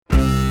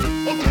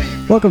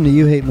Welcome to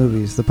You Hate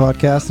Movies, the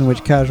podcast in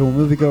which casual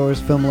moviegoers,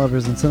 film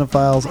lovers, and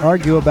cinephiles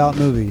argue about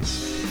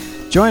movies.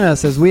 Join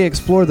us as we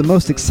explore the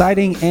most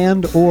exciting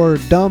and or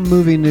dumb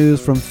movie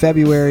news from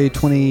February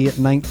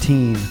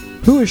 2019.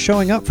 Who is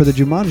showing up for the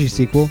Jumanji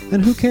sequel,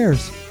 and who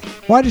cares?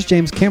 Why does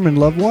James Cameron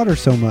love water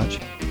so much?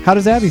 How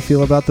does Abby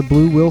feel about the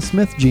blue Will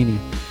Smith genie?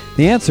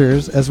 The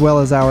answers, as well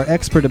as our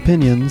expert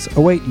opinions,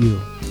 await you.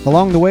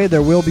 Along the way,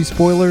 there will be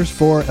spoilers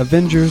for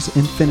Avengers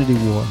Infinity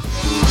War.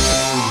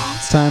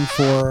 It's time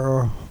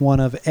for one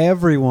of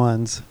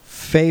everyone's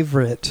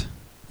favorite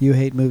You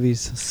Hate Movies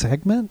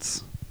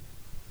segments?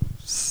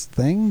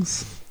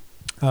 Things?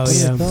 Oh,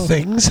 yeah.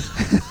 Things?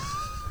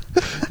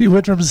 You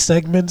went from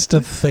segments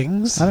to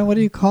things? I don't know, what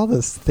do you call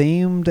this?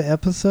 Themed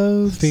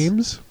episodes?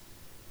 Themes?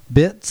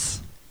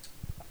 Bits?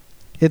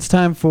 It's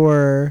time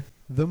for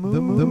The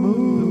Movie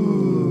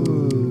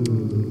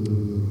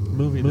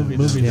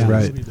News. Yeah.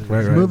 Right.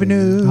 Movie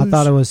news. I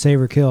thought it was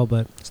Save or Kill,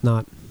 but it's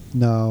not.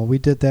 No, we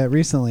did that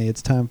recently.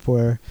 It's time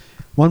for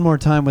one more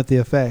time with the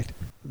effect.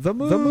 The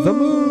Movie.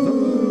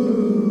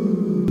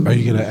 Are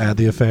you going to add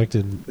the effect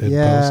in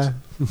Yeah.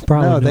 post?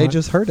 Probably No, they not.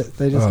 just heard it.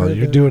 They just heard it.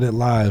 You're doing it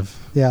live.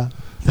 Yeah,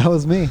 that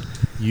was me.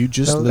 You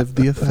just lived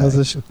the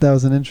effect. That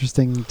was an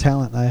interesting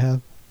talent I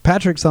have.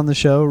 Patrick's on the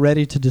show,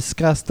 ready to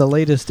discuss the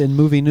latest in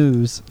movie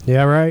news.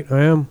 Yeah, right.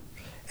 I am.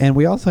 And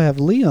we also have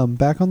Liam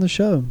back on the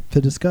show to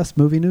discuss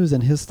movie news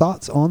and his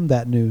thoughts on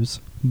that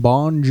news.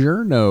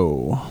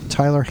 Buongiorno.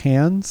 Tyler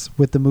Hands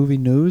with the movie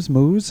news,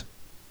 Moose.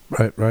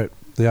 Right.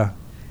 Yeah.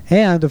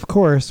 And, of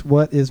course,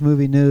 what is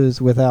movie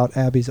news without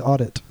Abby's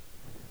audit?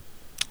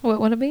 What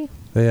would it be?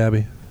 Hey,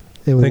 Abby.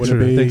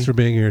 Thanks for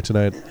being here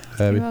tonight,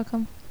 Abby. You're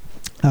welcome.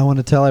 I want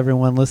to tell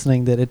everyone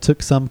listening that it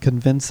took some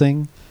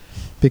convincing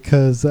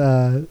because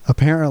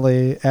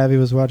apparently Abby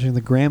was watching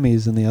the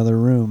Grammys in the other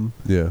room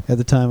Yeah. at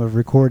the time of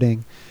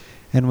recording.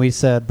 And we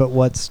said, but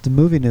what's the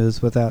movie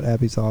news without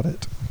Abby's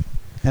audit?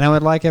 And I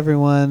would like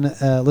everyone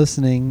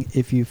listening,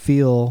 if you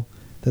feel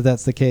that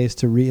that's the case,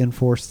 to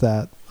reinforce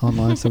that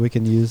online so we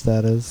can use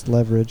that as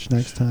leverage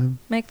next time.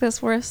 Make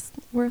this worth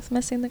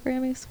missing the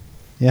Grammys.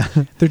 Yeah,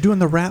 They're doing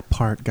the rap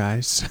part,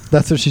 guys.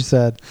 that's what she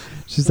said.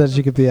 She said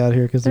she could be out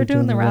here because They're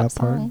doing the rap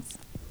part. songs.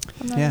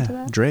 I'm not into Yeah,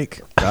 that.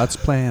 Drake. God's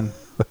plan.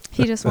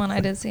 He just won. I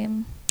did see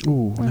him.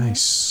 Ooh, Right.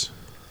 nice.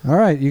 All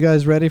right, you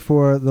guys ready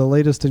for the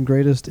latest and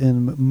greatest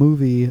in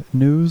movie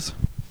news?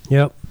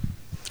 Yep.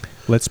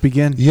 Let's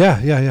begin. Yeah.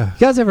 You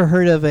guys ever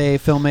heard of a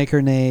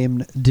filmmaker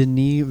named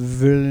Denis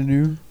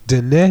Villeneuve?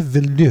 Denis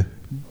Villeneuve.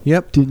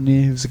 Yep.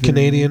 Denis He's a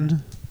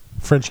Canadian,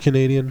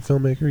 French-Canadian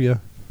filmmaker, yeah.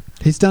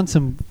 He's done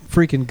some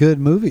freaking good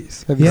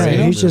movies. Have you Yeah, seen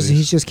him?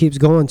 he just keeps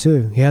going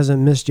too. He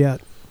hasn't missed yet.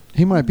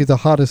 He might be the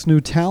hottest new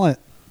talent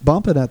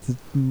bumping at the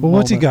Well,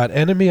 what's he moment. got?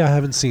 Enemy? I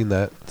haven't seen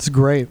that. It's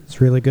great. It's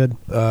really good.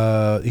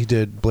 He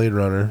did Blade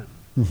Runner,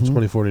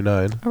 2049.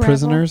 Arrival.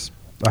 Prisoners.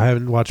 I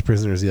haven't watched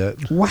Prisoners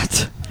yet.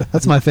 What?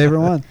 That's my favorite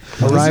one.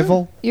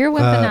 Arrival. You're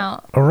wimping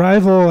out.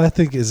 Arrival, I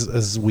think,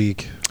 is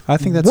weak. I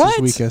think that's What?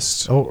 his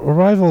weakest. Oh,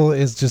 Arrival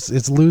is just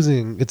it's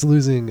losing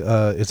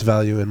its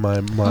value in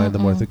my mind the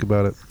more I think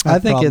about it. I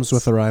think problems it's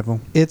with Arrival.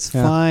 It's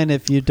Yeah. fine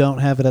if you don't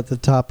have it at the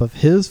top of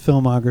his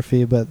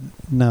filmography, but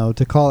no,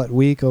 to call it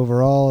weak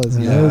overall is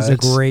Yeah, it was a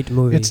it's- great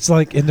movie. It's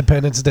like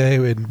Independence Day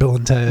and Bill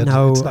and Ted.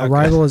 no, It's not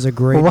Arrival is a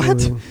great What?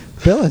 movie.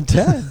 Bill and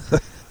Ted.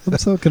 I'm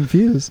so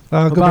confused.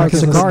 Go About back and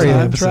listen to the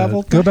Sicario. episode.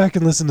 Travel? Go back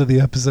and listen to the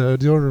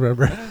episode. You'll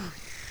remember.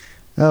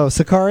 Oh,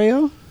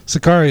 Sicario?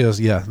 Sicarios,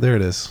 yeah, there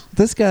it is.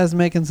 This guy's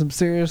making some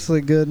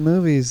seriously good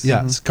movies.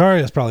 Yeah,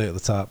 Sicario's probably at the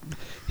top.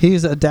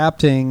 He's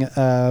adapting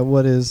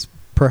what is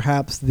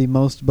perhaps the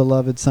most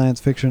beloved science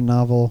fiction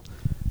novel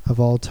of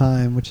all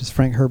time, which is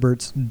Frank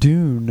Herbert's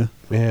Dune.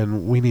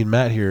 And we need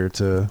Matt here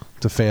to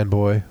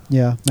fanboy.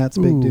 Yeah, Matt's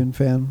a big Ooh. Dune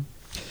fan.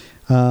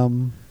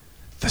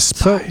 The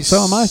So spice.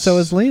 am I. So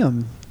is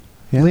Liam.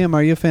 Yeah. Liam,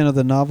 are you a fan of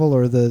the novel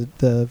or the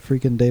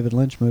freaking David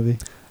Lynch movie?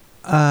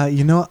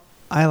 You know,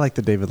 I like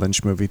the David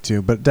Lynch movie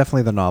too, but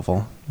definitely the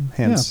novel.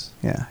 Hands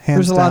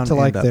There's a lot down, to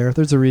like hand up. there.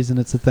 There's a reason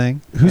it's a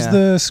thing. Who's Yeah.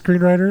 the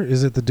screenwriter?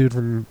 Is it the dude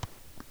from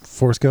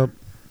Forrest Gump?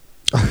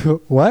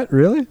 What?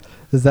 Really?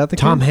 Is that the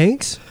Tom case?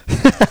 Hanks?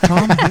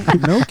 Tom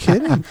Hanks. No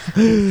kidding.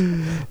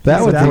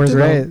 That would be Forrest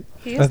great.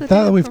 He I is the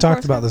thought dude we've from talked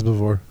Forrest about Gump. this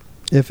before.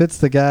 If it's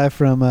the guy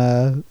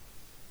from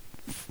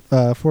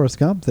Forrest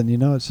Gump, then you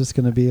know it's just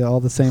going to be all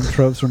the same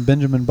tropes from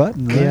Benjamin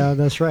Button. Right? Yeah,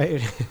 that's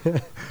right.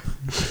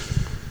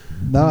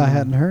 No, I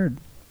hadn't heard,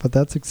 but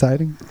that's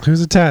exciting.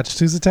 Who's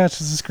attached as the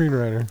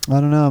screenwriter? I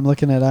don't know. I'm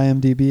looking at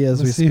IMDb as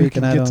Let's we see who speak,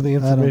 can and I get don't, to the I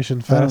don't- information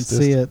I don't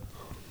fastest. see it.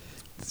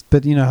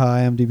 But you know how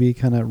IMDb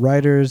kind of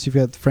writers. You've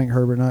got Frank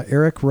Herbert. Now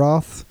Eric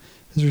Roth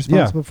is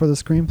responsible for the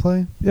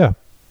screenplay. Yeah.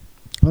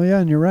 Oh yeah,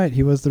 and you're right.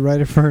 He was the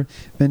writer for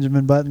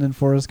Benjamin Button and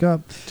Forrest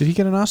Gump. Did he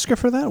get an Oscar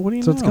for that? What do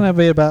you So know? it's going to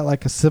be about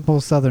like a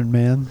simple Southern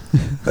man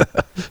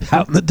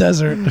Out in the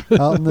desert.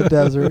 out in the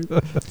desert.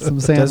 Some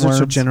Deserts are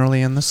sandworms.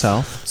 generally in the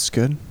South. It's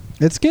good.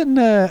 It's getting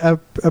a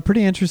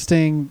pretty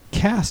interesting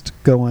cast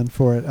going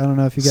for it. I don't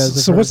know if you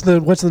guys. So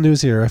have what's the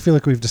news here? I feel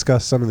like we've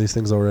discussed some of these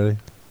things already.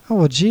 Oh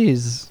well,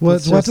 geez.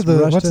 What's Let's just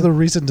rush the to-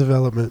 recent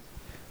development?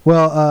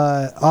 Well,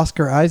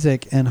 Oscar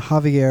Isaac and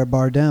Javier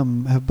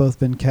Bardem have both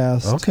been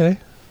cast Okay.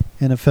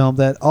 in a film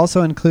that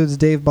also includes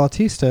Dave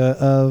Bautista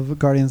of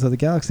Guardians of the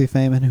Galaxy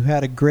fame, and who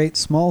had a great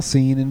small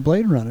scene in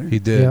Blade Runner. He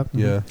did. Yep.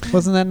 Yeah.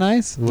 Wasn't that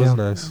nice? It was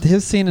nice.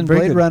 His scene in Very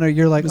Blade good. Runner,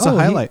 you're like, It's a oh,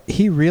 highlight.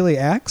 He really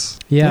acts?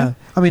 Yeah.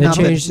 I mean, It not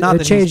changed, that, not it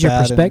that changed he's your bad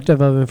and-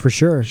 perspective of him for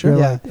sure. Sure. You're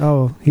Yeah. like,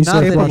 oh, he's Not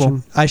so that he-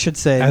 watching. I should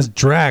say, As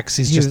Drax,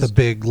 he's He just was- a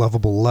big,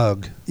 lovable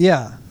lug.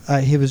 yeah,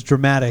 he was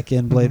dramatic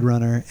in Blade Mhm.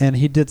 Runner, and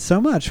he did so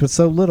much with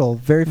so little,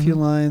 very few Mhm.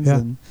 lines, Yeah.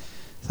 and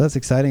so that's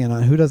exciting.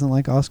 And who doesn't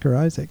like Oscar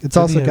Isaac? It's Did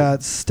also he- got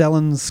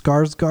Stellan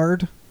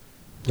Skarsgård,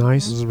 This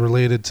Nice. is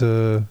related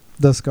to.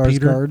 the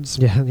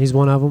Skarsgårds, Yeah, he's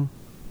one of them.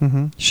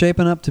 Mm-hmm.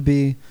 shaping up to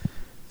be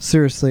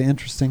seriously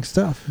interesting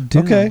stuff.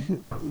 Dune. Okay.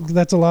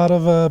 That's a lot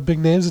of big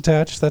names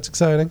attached. That's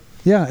exciting.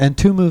 Yeah, and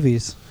 2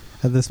 movies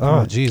at this Oh,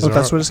 point. geez. Oh,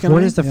 that's what it's going to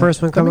When be? is the Yeah.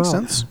 first one That come makes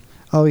out? sense.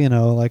 Oh,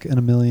 like in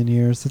a million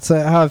years. It's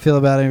how I feel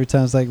about it every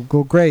time. It's like,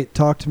 well, great,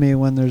 talk to me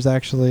when there's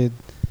actually,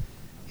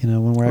 when we're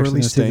actually going to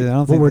Release see date. it. I don't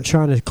When think we're that-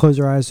 trying to close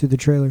our eyes through the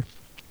trailer.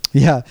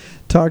 yeah,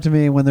 talk to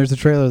me when there's a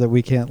trailer that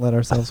we can't let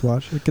ourselves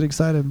watch. Get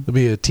excited. There'll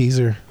be a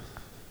teaser.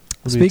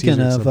 There'll be a Speaking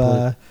teaser at of some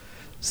point.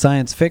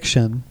 science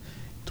fiction,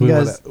 Do we, you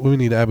want guys- we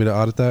need Abby to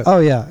audit that. oh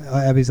yeah,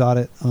 Abby's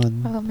audit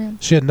on. Oh man.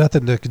 She had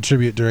nothing to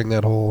contribute during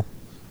that whole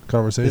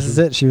conversation. This is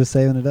it. She was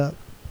saving it up.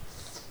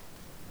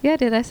 Yeah, I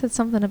did. I said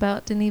something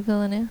about Denis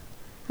Villeneuve.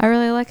 I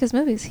really like his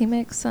movies. He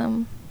makes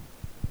some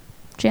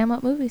jam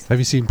up movies. Have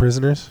you seen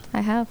Prisoners?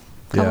 I have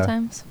a couple Yeah.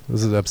 times.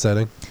 This is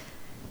upsetting.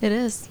 It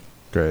is.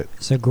 Great.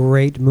 It's a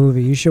great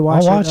movie. You should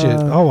watch I'll it. watch it.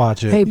 I'll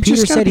watch it. Hey, You Peter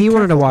just gotta said be he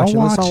wanted to watch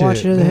I'll it. Let's all watch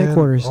it at the man.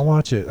 headquarters. I'll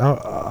watch it.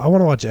 I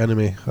want to watch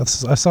Enemy. I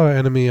saw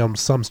Enemy on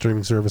some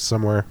streaming service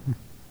somewhere.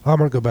 I'm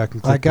gonna go back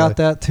and click I got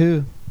play. that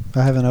too.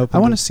 I haven't opened. I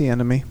want to it. see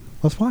Enemy.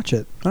 Let's watch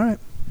it. All right.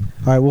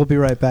 All right, we'll be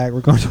right back.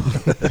 We're going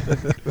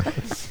to.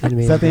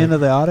 Enemy Is that of the end of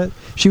the audit?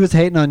 She was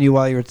hating on you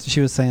while you were. She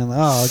was saying,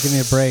 "Oh, give me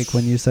a break,"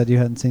 when you said you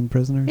hadn't seen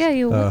Prisoners. Yeah,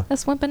 you Oh.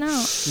 that's wimping out.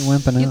 You're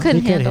wimping You out. couldn't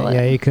You couldn't handle ha- it.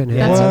 Yeah, you couldn't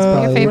Yeah, handle that's it.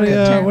 probably your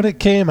favorite term. when it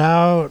came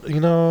out,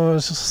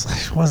 it's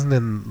just it wasn't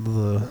in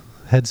the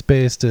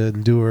headspace to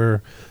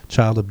endure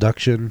child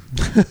abduction.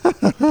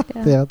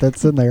 Yeah,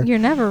 that's in there. You're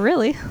never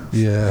really.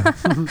 Yeah,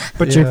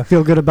 But Yeah. you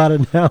feel good about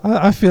it now.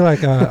 I feel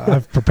like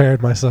I've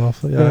prepared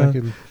myself. Yeah,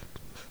 Yeah.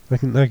 I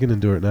can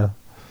endure it now.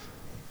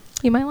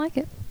 You might like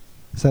it.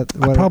 Is that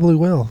I what? probably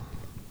will.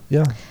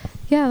 Yeah.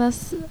 Yeah,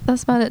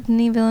 that's about it.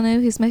 Denis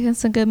Villeneuve, he's making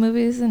some good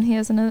movies, and he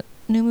has a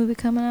new movie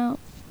coming out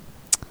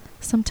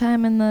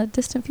sometime in the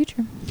distant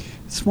future.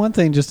 It's one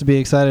thing just to be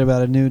excited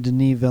about a new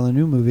Denis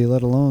Villeneuve movie,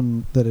 let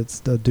alone that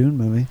it's a Dune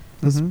movie.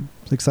 Mhm.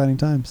 It's exciting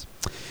times.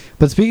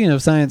 But speaking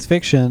of science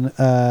fiction,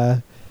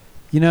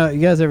 you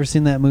guys ever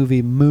seen that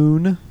movie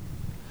Moon?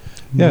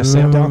 Yeah,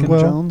 Sam Duncan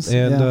Rockwell Jones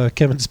and yeah.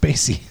 Kevin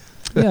Spacey.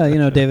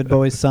 Yeah, David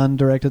Bowie's son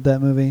directed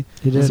that movie.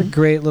 He It's a did.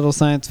 great little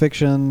science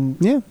fiction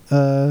Yeah.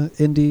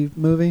 indie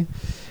movie.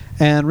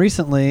 And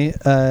recently,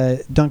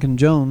 Duncan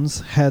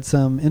Jones had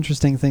some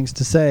interesting things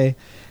to say.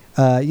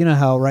 You know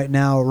how right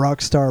now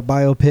rock star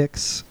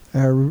biopics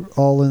are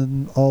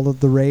all of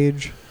the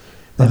rage?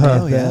 They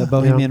Uh-huh. made, Yeah.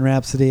 Bohemian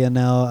Rhapsody, and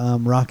now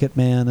Rocket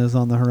Man is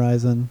on the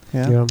horizon,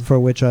 Yeah. Yeah. for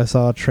which I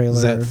saw a trailer.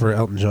 Is that for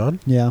Elton John?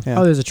 Yeah. Yeah.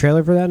 Oh, there's a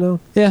trailer for that now?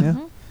 Yeah. Yeah.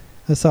 Mhm.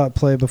 I saw it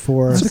play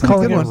before. What's It's it a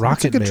called good again? one. Rocket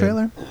It's a good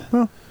Man.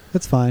 trailer.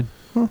 It's fine.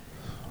 Huh.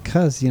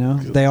 Because,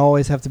 they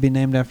always have to be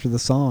named after the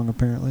song,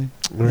 apparently.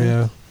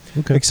 Yeah.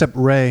 Okay. Except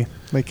Ray.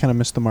 They kind of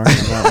missed the mark on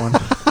that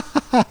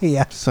one.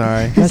 Yeah.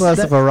 Sorry. He's That's- less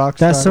that- of a rock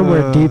star. That's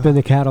somewhere Uh, deep in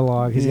the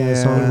catalog. He's got a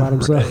song yeah. about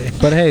himself.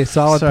 But hey,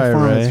 solid Sorry,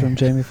 performance Ray. from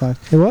Jamie Foxx.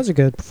 It was a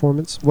good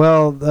performance.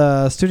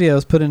 Well,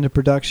 studios put into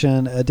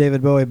production a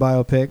David Bowie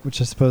biopic,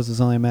 which I suppose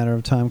is only a matter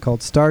of time,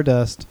 called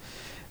Stardust.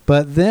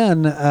 But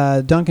then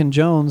Duncan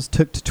Jones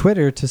took to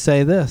Twitter to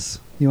say this.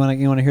 You want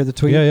to hear the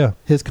tweet? Yeah.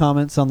 His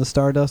comments on the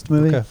Stardust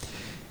movie. Okay.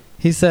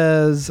 He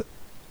says,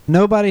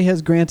 "Nobody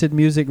has granted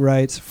music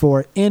rights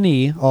for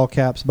any all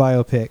caps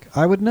biopic.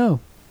 I would know."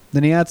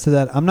 Then he adds to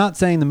that, "I'm not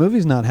saying the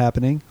movie's not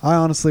happening. I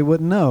honestly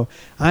wouldn't know.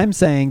 I'm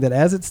saying that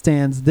as it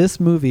stands, this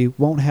movie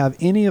won't have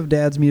any of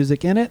Dad's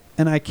music in it,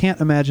 and I can't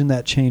imagine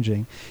that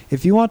changing.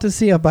 If you want to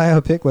see a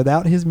biopic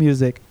without his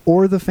music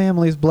or the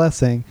family's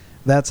blessing,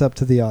 that's up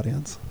to the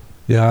audience."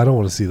 Yeah, I don't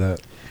want to see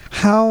that.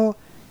 How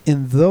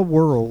in the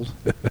world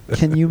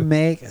can you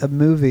make a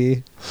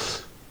movie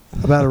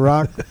about a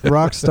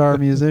rock star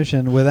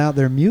musician without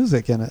their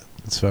music in it?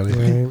 It's funny.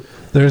 Right.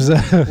 There's We'll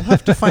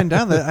have to find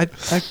out. That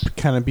I'd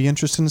kind of be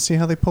interested to see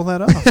how they pull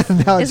that off.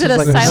 Now Is it's it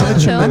just a like- silent Now that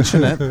you film?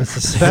 mention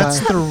it, that's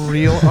the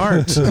real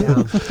art.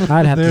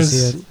 I'd have to There's-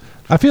 see it.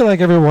 I feel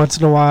like every once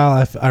in a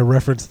while I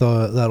reference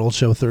that old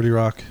show 30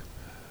 Rock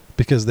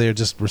because they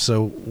were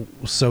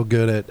so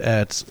good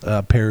at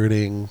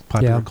parodying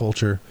popular Yeah.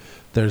 culture.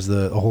 There's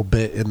a whole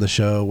bit in the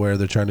show where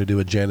they're trying to do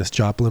a Janis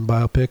Joplin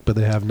biopic, but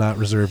they have not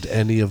reserved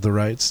any of the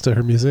rights to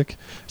her music.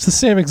 It's the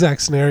same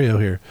exact scenario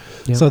here.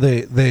 Yeah. So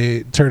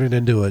they turn it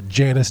into a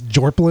Janis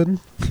Jorplin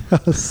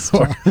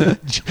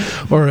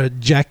or a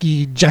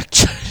Jackie Jack.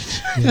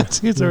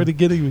 It's already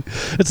getting me.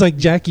 It's like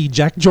Jackie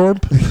Jack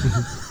Jorp.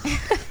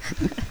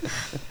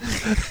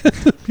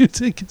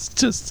 music. It's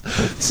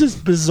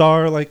just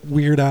bizarre, like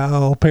Weird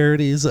Al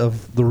parodies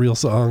of the real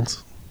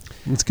songs.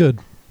 It's good.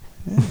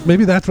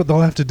 Maybe that's what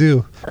they'll have to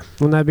do.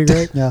 Wouldn't that be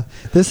great? Yeah,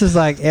 this is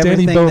like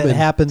everything that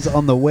happens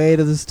on the way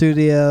to the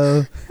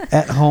studio,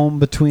 at home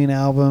between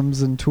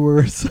albums and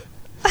tours.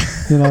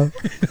 You know,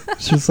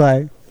 it's just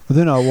like, well,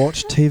 then I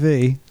watch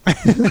TV.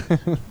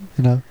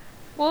 You know,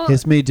 Well,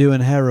 it's me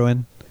doing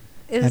heroin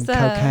is and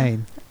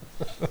cocaine.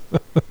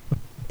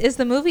 Is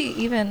the movie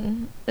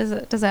even? Does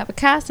it have a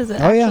cast? Is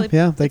it? Oh actually,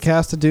 yeah. They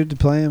cast a dude to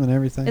play him and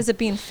everything. Is it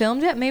being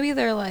filmed yet? Maybe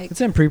they're like.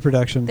 It's in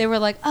pre-production. They were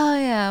like, oh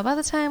yeah, by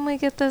the time we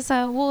get this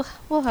out,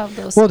 we'll have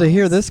those. Well, to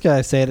hear songs." this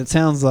guy say it, it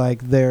sounds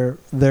like they're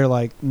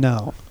like,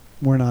 no,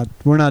 we're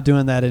not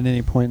doing that at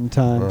any point in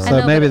time. I So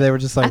know, maybe but they were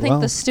just like, I think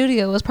well, the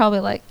studio was probably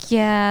like,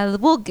 yeah,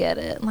 we'll get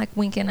it, and like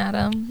winking at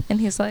him, and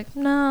he's like,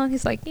 no,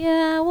 he's like,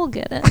 yeah, we'll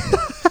get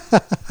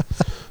it.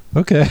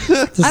 Okay.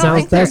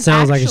 That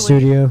sounds like a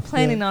studio.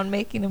 Planning on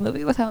making a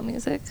movie without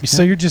music.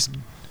 So you're just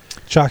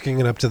chalking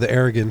it up to the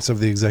arrogance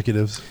of the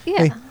executives.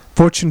 Yeah. Hey,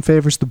 fortune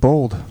favors the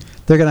bold.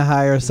 they're gonna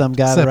hire some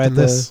guy Except to write in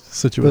this the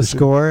situation.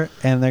 score,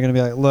 and they're gonna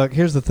be like, look,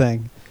 here's the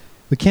thing.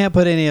 We can't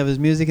put any of his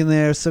music in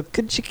there, so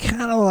could you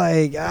kind of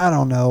like, I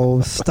don't know,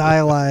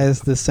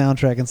 stylize the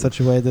soundtrack in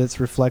such a way that it's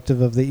reflective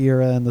of the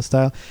era and the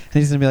style? And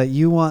he's going to be like,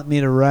 you want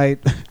me to write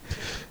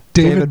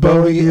David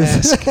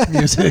Bowie-esque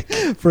music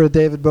for a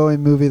David Bowie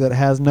movie that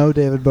has no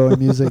David Bowie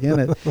music in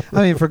it?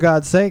 I mean, for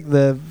God's sake,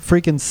 the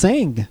freaking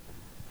Sing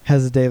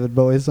has a David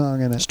Bowie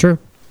song in It's it. true.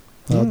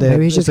 Well,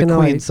 Maybe he's it's just a gonna,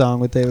 Queen like- song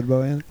with David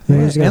Bowie in it.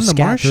 Maybe he's gonna And The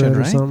scat Martian, through it or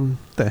right? something.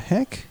 The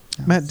heck?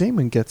 Matt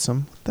Damon gets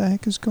him. What the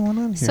heck is going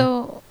on here?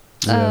 So,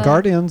 Yeah.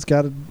 Guardians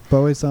got a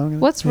Bowie song in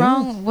it. what's Yeah.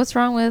 wrong? What's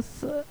wrong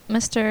with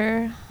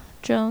Mr.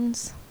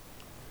 Jones?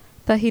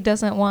 That he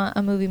doesn't want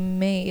a movie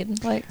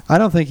made. Like, I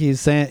don't think he didn't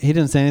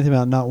say anything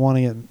about not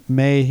wanting it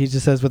made. He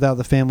just says without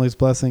the family's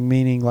blessing,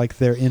 meaning like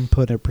their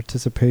input or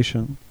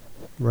participation.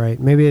 Right.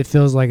 Maybe it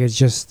feels like it's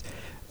just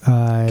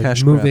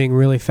Cash moving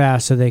really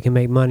fast so they can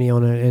make money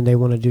on it, and they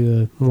want to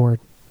do a more.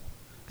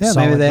 Yeah,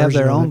 solid maybe they have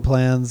version their of own it.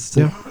 plans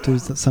to do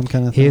some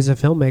kind of He thing. is a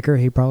filmmaker.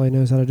 He probably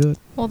knows how to do it.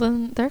 well,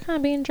 then they're kind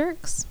of being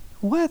jerks.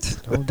 What?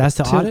 That's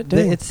the audit. Dude.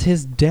 It's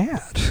his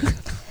dad.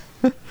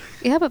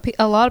 Yeah, but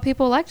a lot of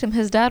people liked him.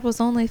 His dad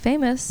was only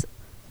famous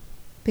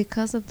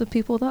because of the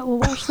people that will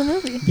watch the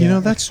movie. You know,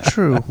 that's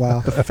true.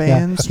 Wow. The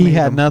fans. He made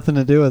had him. nothing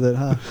to do with it,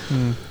 huh?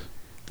 Hmm.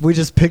 We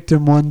just picked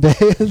him one day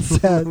and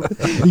said,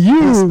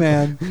 "You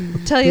man,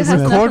 Tell you it Record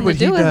has nothing to what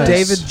he do with does. it.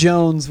 David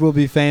Jones will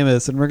be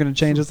famous, and we're going to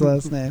change his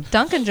last name."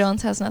 Duncan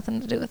Jones has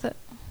nothing to do with it.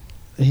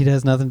 He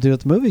has nothing to do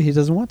with the movie. He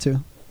doesn't want to.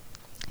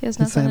 He has He's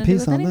nothing saying to do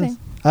peace with on anything. this.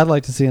 I'd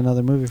like to see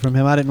another movie from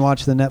him. I didn't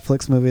watch the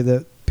Netflix movie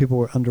that people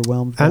were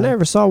underwhelmed by. I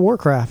never saw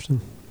Warcraft.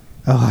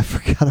 Oh, I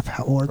forgot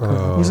about Warcraft.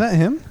 Oh. Was that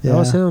him? That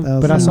was him.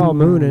 But I saw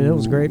Moon, and it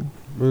was great.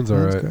 Moon's That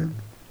was alright. great.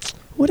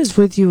 What is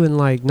with you and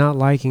like not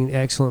liking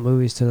excellent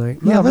movies tonight?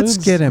 Yeah, let's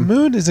Moon's- get him.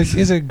 Moon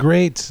is a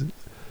great,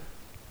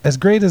 as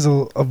great as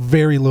a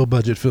very low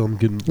budget film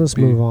can Let's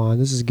be. move on.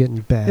 This is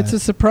getting bad. It's a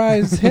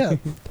surprise hit,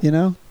 you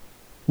know,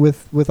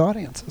 with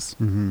audiences.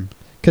 Mm-hmm.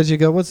 Because you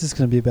go, what's this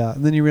going to be about?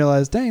 And then you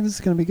realize, dang, this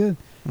is going to be good.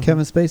 Mhm.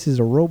 Kevin Spacey's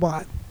a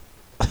robot.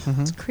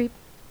 Mhm. Creep.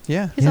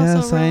 Yeah. He's also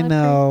Yes, a I real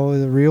know.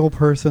 The real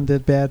person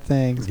did bad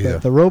things. Yeah.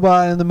 But the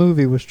robot in the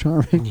movie was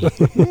charming.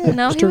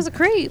 No, It's he true. was a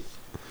creep.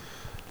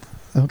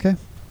 Okay.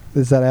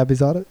 Is that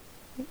Abby's audit?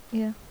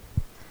 Yeah.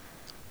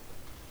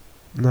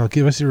 No,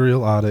 give us your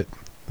real audit.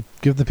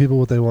 Give the people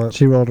what they want.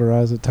 She rolled her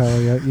eyes at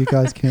Tyler. You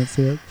guys can't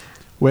see it.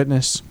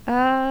 Witness.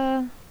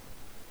 I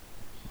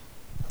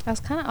was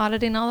kind of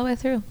auditing all the way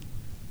through.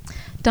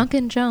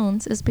 Duncan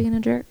Jones is being a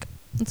jerk.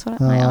 That's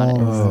what my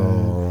audit is.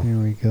 Oh. Here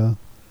we go.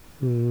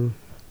 Mm.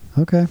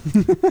 Okay.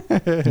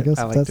 I guess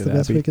I liked that's it, the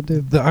best Abby. we could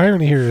do. The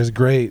irony here is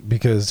great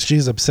because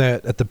she's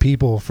upset at the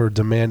people for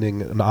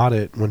demanding an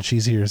audit when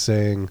she's here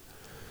saying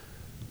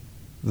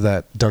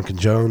that Duncan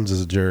Jones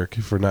is a jerk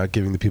for not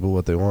giving the people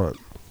what they want.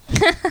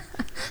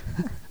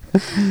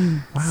 This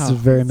Wow. is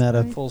very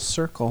meta. Full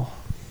circle.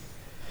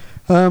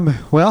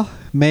 Well,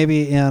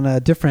 maybe in a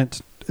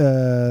different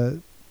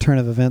turn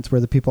of events where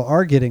the people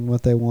are getting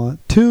what they want.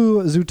 2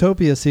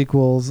 Zootopia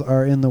sequels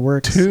are in the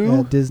works 2?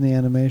 at Disney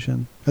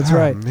Animation. That's Oh,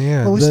 right.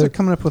 man. Well, at least The- they're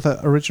coming up with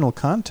original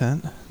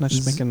content, not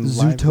just making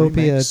live Zootopia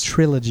remakes.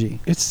 trilogy.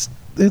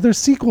 They're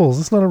sequels.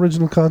 It's not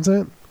original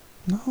content.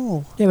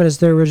 No. Yeah, but it's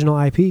their original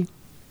IP. Yeah.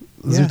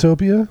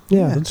 Zootopia?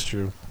 Yeah. That's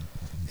true.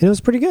 And it was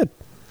pretty good.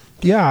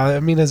 Yeah, I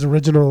mean, as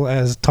original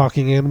as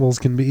talking animals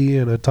can be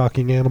in a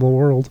talking animal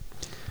world.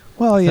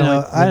 Well, you Felt know,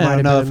 like I there might don't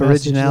have know been if a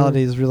message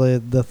originality is really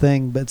the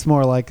thing, but it's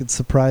more like it's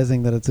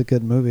surprising that it's a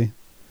good movie.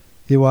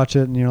 You watch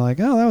it and you're like,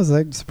 oh, that was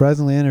like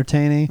surprisingly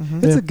entertaining. Mhm.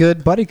 It's Yeah. a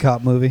good buddy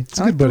cop movie. It's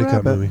a I good like the buddy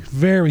cop rabbit. movie.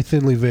 Very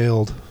thinly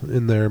veiled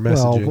in their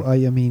messaging. Well,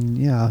 I mean,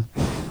 yeah,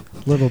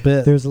 a little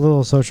bit. There's a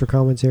little social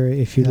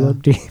commentary if you Yeah.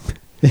 look deep.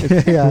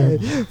 Yeah,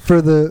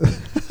 for the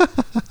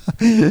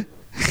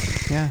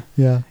Yeah.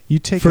 yeah You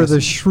take for us-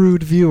 the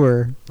shrewd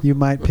viewer, you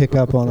might pick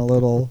up on a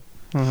little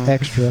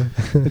extra.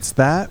 It's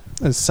that,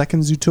 a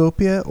second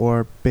Zootopia,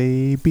 or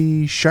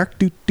Baby Shark.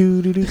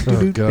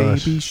 Oh,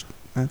 gosh.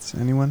 That's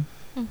anyone?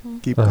 Mm-hmm.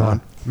 Keep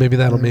going. Maybe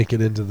that'll Yeah. make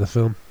it into the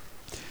film.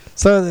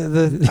 So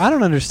I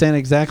don't understand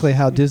exactly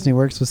how Disney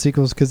works with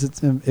sequels, because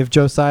if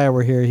Josiah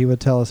were here, he would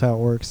tell us how it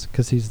works,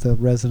 because he's the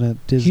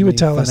resident Disney He would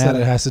tell us that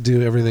fanatic. it has to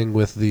do everything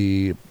with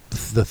the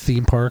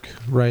theme park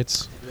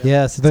rights.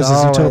 Yes, it's There's a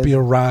always-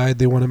 Zootopia ride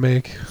they want to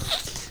make.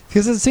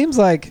 Because it seems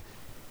like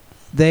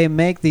they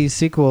make these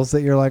sequels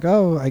that you're like,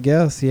 oh, I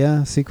guess,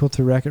 yeah, sequel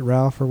to Wreck-It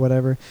Ralph or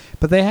whatever.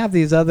 But they have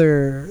these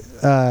other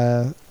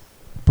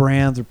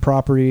brands or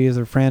properties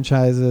or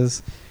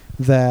franchises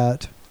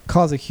that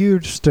cause a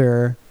huge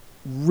stir,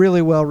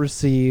 really well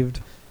received,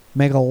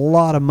 make a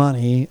lot of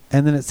money,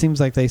 and then it seems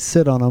like they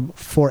sit on them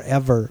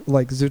forever.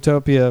 Like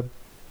Zootopia,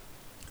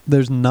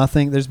 there's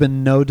nothing. There's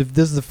been no...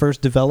 this is the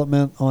first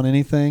development on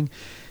anything.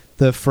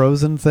 The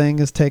Frozen thing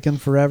has taken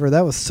forever.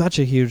 That was such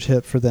a huge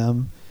hit for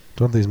them.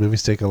 Don't these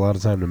movies take a lot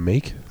of time to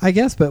make? I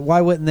guess, but why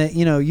wouldn't they?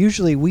 You know,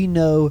 usually we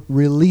know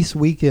release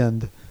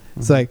weekend.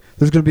 It's like,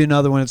 there's going to be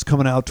another one. It's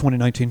coming out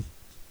 2019.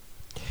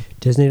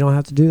 Disney don't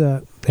have to do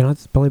that. They don't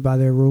have to play by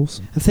their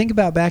rules. And think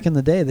about back in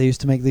the day, they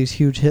used to make these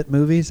huge hit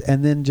movies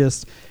and then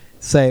just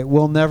say,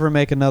 we'll never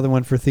make another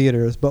one for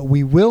theaters, but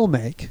we will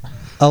make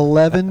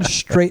 11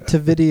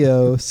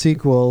 straight-to-video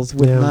sequels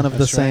with Yeah, none of the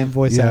that's same right.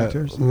 voice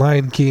actors.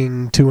 Lion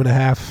King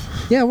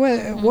 2.5. Yeah,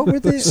 what were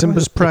they?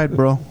 Simba's Pride,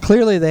 bro.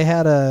 Clearly, they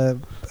had a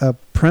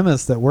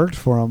premise that worked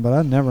for them, but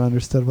I never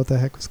understood what the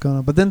heck was going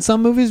on. But then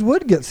some movies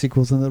would get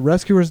sequels, and The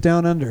Rescuers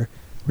Down Under.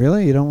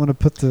 Really? You don't want to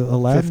put the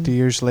 11? 50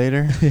 years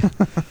later.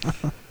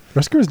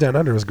 Rescuers Down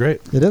Under was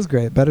great. It is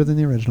great. Better than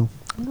the original.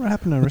 What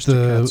happened to With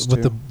Aristocats,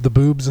 with too? the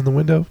boobs in the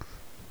window.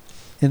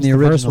 In the It's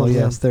the first original, one, yeah.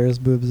 yes, there is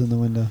boobs in the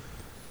window.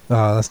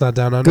 That's not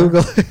Down Under.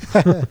 Google.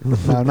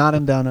 No, not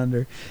in Down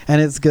Under.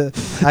 And it's good.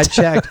 I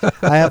checked.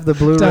 I have the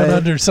Blu-ray. Down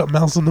Under, something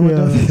else in the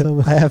window.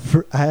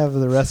 Yeah, I have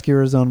the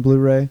Rescuers on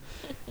Blu-ray,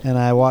 and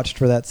I watched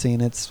for that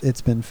scene.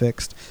 It's been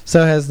fixed.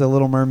 So has the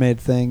Little Mermaid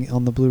thing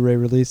on the Blu-ray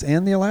release,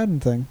 and the Aladdin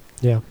thing,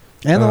 Yeah.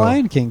 and the Oh.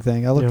 Lion King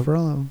thing. I looked Yeah. for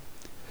all of them.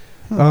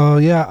 Oh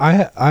yeah,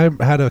 I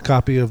had a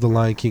copy of The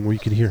Lion King where you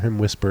could hear him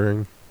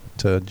whispering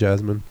to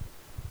Jasmine.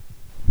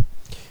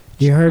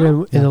 You heard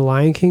him Yeah. in The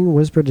Lion King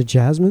whisper to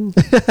Jasmine?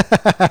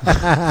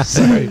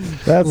 Sorry,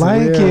 That's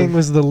Lion weird. King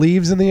was the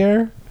leaves in the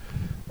air.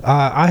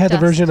 I had the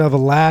Dust. version of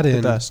Aladdin.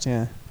 The dust,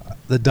 yeah.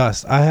 The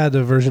dust. I had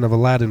a version of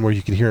Aladdin where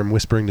you could hear him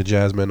whispering to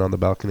Jasmine on the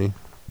balcony.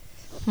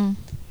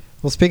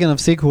 Well, speaking of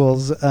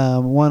sequels,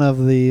 one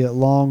of the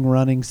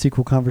long-running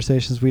sequel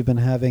conversations we've been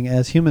having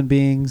as human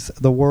beings,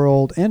 the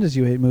world, and as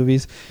you hate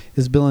movies,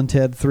 is Bill and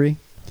Ted 3.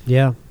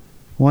 Yeah.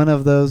 One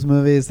of those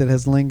movies that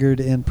has lingered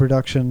in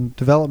production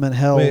development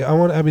hell. Wait, I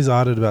want Abby's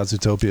audit about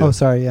Zootopia. Oh,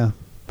 sorry, yeah.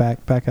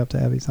 Back up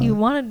to Abby's. You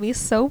wanted me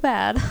so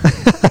bad.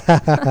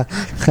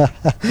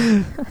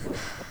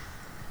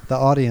 The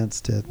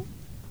audience did.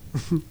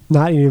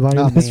 Not anybody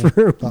Not in this me.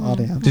 room. The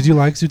audience. Did you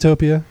like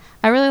Zootopia?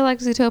 I really like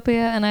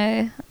Zootopia, and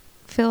I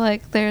feel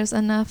like there's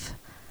enough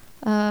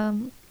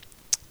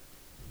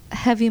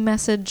heavy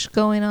message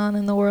going on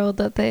in the world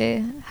that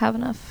they have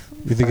enough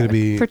You think it'd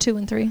be for 2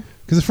 and 3.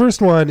 because the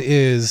first one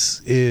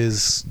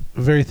is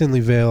very thinly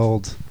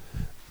veiled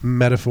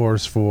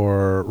metaphors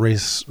for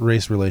race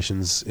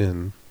relations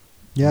in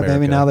Yeah, maybe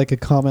America. now they could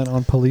comment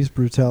on police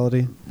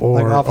brutality.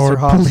 or like Officer or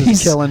Hobbs is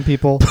police killing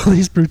people.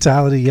 police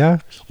brutality, yeah,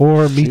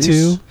 or Me Jeez.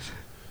 Too,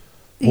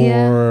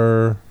 Yeah.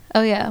 or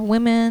Oh yeah,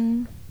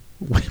 women.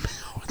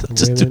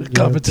 just Women, a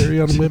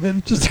commentary on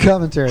women. Just a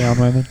commentary on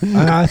women.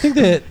 I think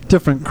that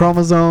Different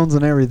chromosomes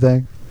and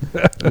everything.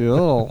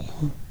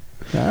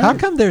 How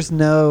come there's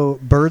no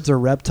birds or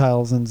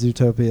reptiles in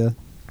Zootopia?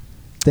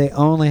 They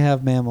only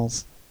have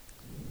mammals.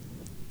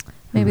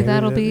 Maybe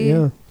that'll be.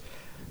 Yeah.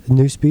 A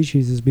new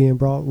species is being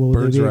brought. Will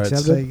Birds' they be rights.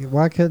 accepted? Like,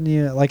 why couldn't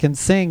you, like in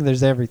Sing,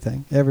 there's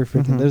everything. Every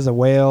freaking, Mhm. there's a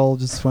whale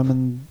just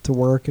swimming to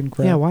work and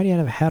crap. Yeah, why do you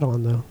have a hat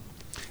on, though?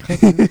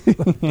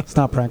 It's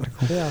not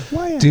practical. Yeah.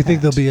 Do you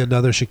think there'll be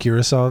another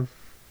Shakira song?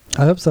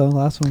 I hope so.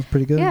 Last one was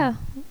pretty good. Yeah,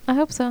 I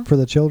hope so. For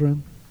the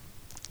children.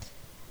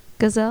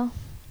 Gazelle.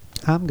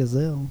 I'm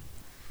Gazelle.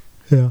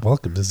 Yeah.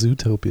 Welcome to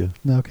Zootopia.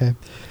 Okay.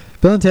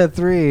 Bill and Ted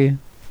 3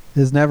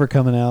 is never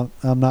coming out.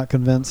 I'm not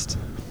convinced.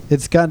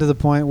 It's gotten to the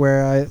point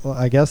where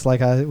I guess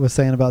like I was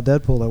saying about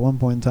Deadpool at one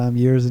point in time,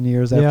 years and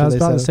years after Yeah, I was they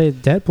about to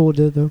said say Deadpool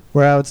did, though. it,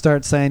 where I would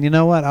start saying, you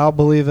know what, I'll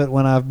believe it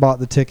when I've bought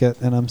the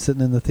ticket and I'm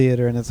sitting in the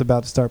theater and it's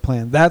about to start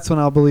playing. That's when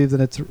I'll believe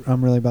that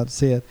I'm really about to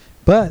see it.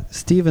 But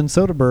Steven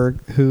Soderbergh,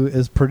 who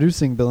is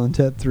producing Bill and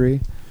Ted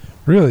 3,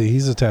 Really,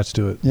 he's attached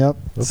to it. yep,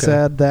 Okay.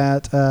 said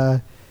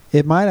that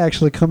it might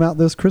actually come out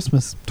this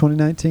Christmas,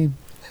 2019.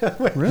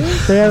 Really?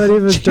 They haven't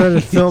even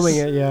started filming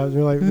it yet.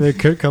 They're like, it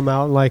could come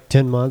out in like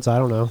 10 months. I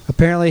don't know.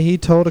 Apparently, he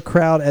told a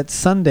crowd at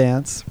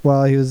Sundance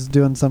while he was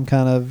doing some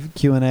kind of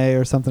Q&A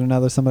or something or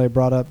another. Somebody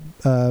brought up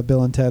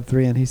Bill and Ted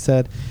 3, and he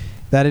said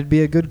that it'd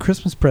be a good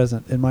Christmas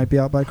present. It might be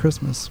out by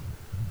Christmas.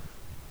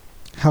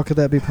 How could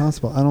that be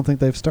possible? I don't think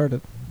they've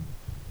started.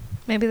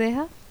 Maybe they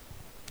have.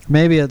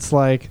 Maybe it's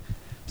like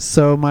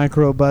so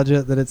micro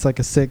budget that it's like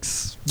a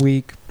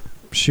 6-week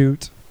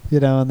shoot,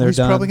 and they're He's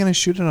done. probably going to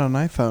shoot it on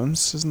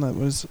iPhones. Isn't that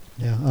what is?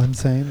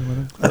 Unsane or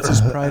whatever. That's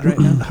his pride right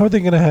now. How are they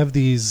going to have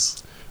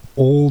these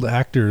old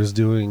actors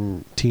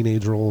doing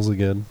teenage roles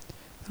again?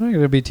 They're not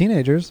going to be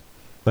teenagers.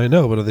 I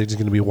know, but are they just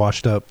going to be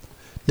washed up?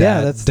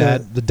 Yeah, that's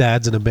the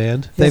dads in a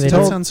band. Yeah, They've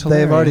that sounds They've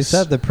already hilarious.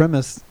 said the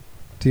premise.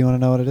 Do you want to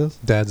know what it is?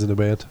 Dads in a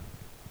band.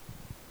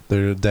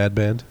 They're a dad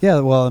band. Yeah,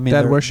 well, I mean,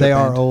 Dad worship they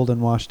are band. old and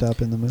washed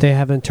up in the movie, They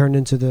haven't turned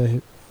into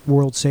the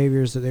world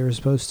saviors that they were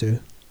supposed to.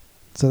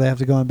 so they have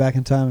to go back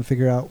in time and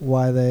figure out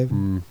why they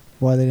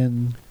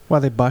didn't. Why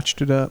they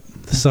botched it up.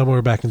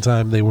 Somewhere back in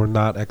time, they were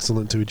not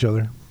excellent to each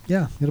other.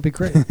 Yeah, it'll be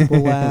great.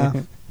 We'll laugh.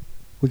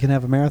 We can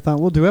have a marathon.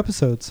 We'll do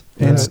episodes.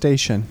 And Right.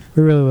 Station.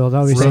 We really will.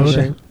 That'll be so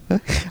Road.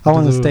 great. I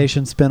want a the-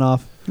 station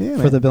spinoff Yeah,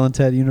 for the Bill and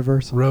Ted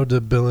universe. Road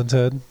to Bill and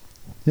Ted.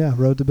 Yeah,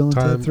 Road to Bill and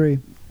Time. Ted 3.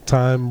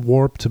 Time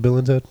warp to Bill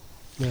and Ted.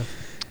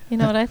 You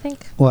know what I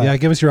think? What? Yeah,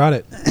 give us your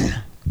audit. I think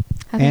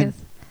And- it's-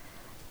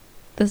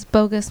 this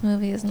bogus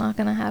movie is not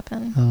going to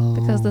happen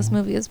because this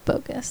movie is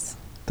bogus.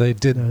 They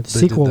did. The they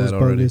sequel did was that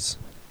already. bogus.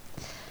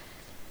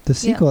 The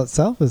sequel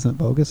itself isn't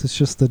bogus. It's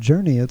just the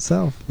journey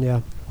itself.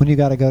 Yeah. When you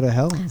got to go to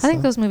hell. And I think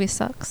stuff. those movies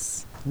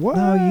sucks.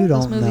 No, you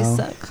Those don't movies know.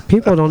 suck.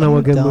 People don't know You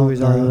what good don't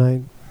movies are know.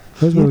 tonight.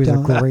 Those You movies are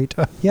don't. great.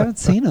 You haven't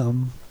seen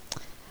them.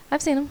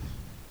 I've seen them.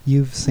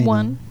 You've seen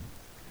One. them.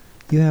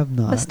 You have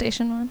not. The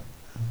station one.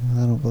 I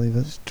don't believe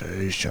it.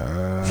 Station.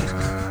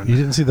 You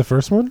didn't see the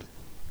first one?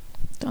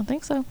 Don't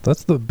think so.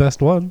 That's the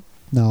best one.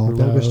 No,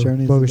 No, Bogus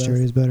Journey. Bogus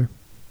Journey is better.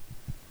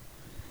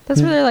 That's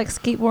Yeah. where they're like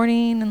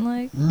skateboarding and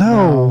like.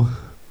 No.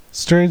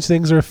 Strange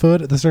things are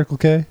afoot at the Circle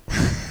K.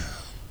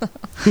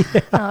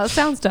 Oh, it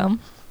sounds dumb.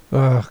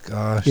 Oh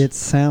gosh. It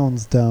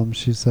sounds dumb,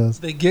 she says.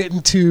 They get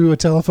into a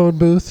telephone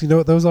booth. You know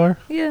what those are?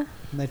 Yeah.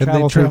 And they And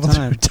travel through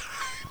time.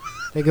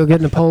 They go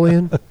get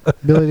Napoleon,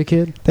 Billy the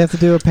Kid. They have to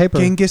do a paper.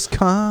 Genghis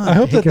Khan. I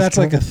hope that Genghis that's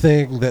like Khan. a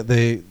thing that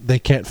they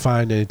can't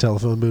find any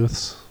telephone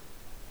booths.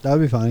 That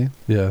would be funny.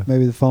 Yeah.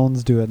 Maybe the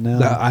phones do it now.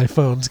 The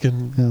iPhones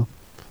can. Yeah.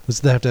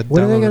 They have to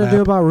What are they download going an to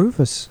do app. about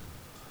Rufus?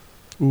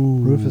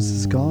 Rufus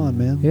is gone,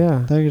 man.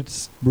 Yeah. They could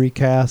just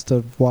recast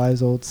a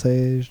wise old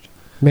sage.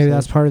 Maybe So-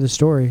 that's part of the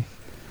story.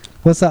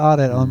 What's the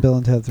audit on Mm. Bill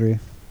and Ted 3?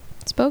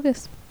 It's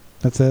bogus.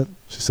 That's it?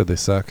 She said they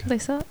suck. They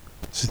suck.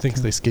 She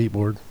thinks they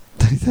skateboard.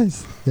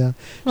 Yeah.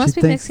 Must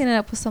She be thinks- mixing it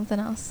up with something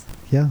else.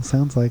 Yeah,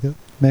 sounds like it.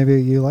 Maybe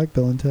you like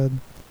Bill and Ted.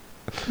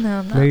 No,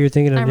 I'm not. Maybe you're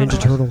thinking of I remember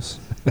Ninja Turtles.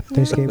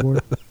 They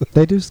skateboard.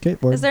 They do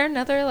skateboard. Is there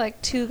another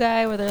like two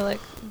guy where they're like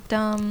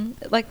dumb?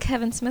 Like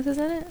Kevin Smith is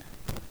in it?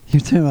 You're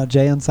talking about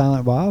Jay and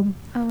Silent Bob?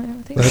 Oh, I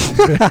don't think.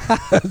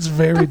 That's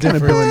very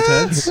different. Bill and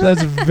Ted's.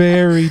 That's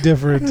very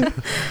different.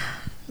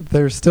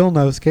 There's still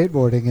no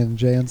skateboarding in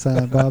Jay and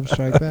Silent Bob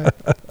Strike Back.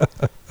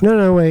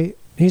 No, wait.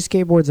 He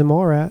skateboards in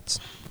Mallrats.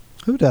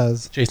 Who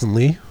does? Jason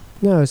Lee.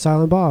 No,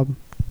 Silent Bob.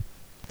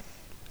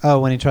 Oh,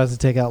 when he tries to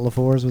take out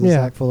LaFours with a Yeah.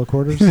 sack full of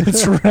quarters?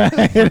 That's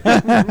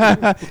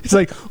right. He's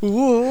like,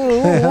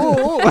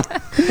 whoa,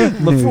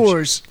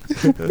 LaFours.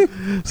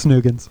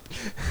 Snoogans.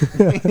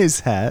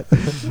 His hat.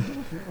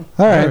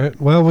 All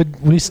right. Well,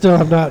 we still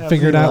have not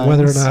figured out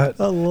whether or not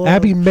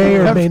Abby may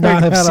or may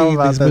not have seen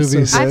these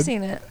movies. I've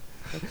seen it.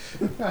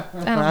 I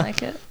don't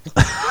like it.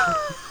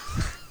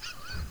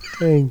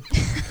 Dang.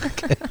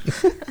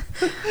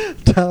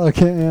 Tyler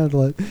can't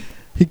handle it.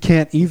 He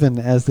can't even,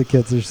 as the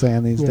kids are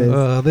saying these Yeah.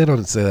 days. They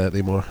don't say that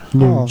anymore.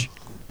 Oh,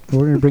 we're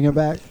going to bring it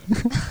back.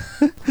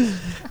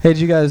 Hey, did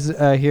you guys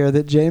hear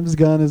that James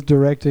Gunn is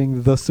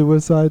directing The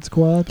Suicide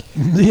Squad?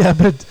 Yeah,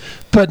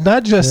 but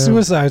not just Yeah.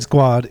 Suicide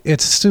Squad.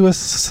 It's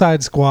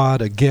Suicide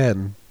Squad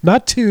again.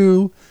 Not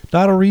two.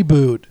 Not a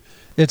reboot.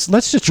 It's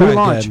let's just try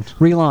again.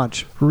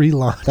 Relaunch.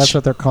 Relaunch. That's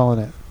what they're calling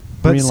it.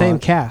 But Relaunch. same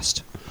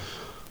cast.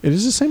 It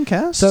is the same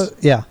cast? So,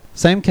 yeah.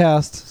 Same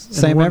cast, And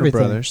same Warner everything.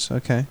 Brothers.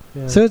 Okay.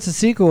 Yeah. So it's a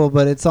sequel,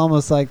 but it's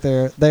almost like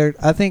they're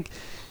I think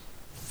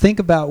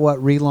about what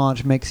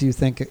relaunch makes you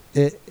think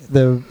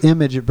the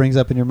image it brings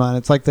up in your mind.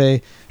 It's like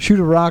they shoot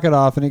a rocket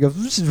off and it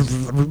goes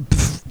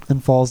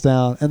and falls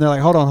down, and they're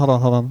like, hold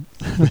on.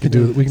 We can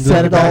do it. We can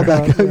Set do it all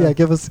back. back. Yeah,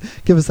 give us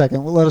a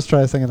second. Well, let us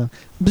try a second.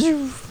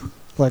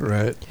 Like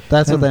Right.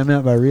 that's what they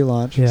meant by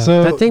relaunch. Yeah.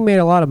 So- that thing made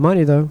a lot of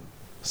money, though.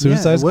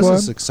 Suicide yeah, it Squad.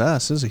 was a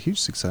success. It was a huge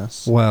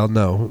success. Well,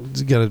 no,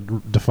 you got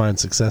to define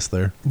success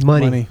there.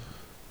 Money.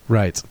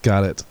 Right.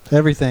 Got it.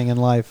 Everything in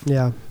life.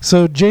 Yeah.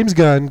 So James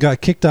Gunn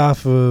got kicked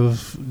off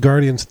of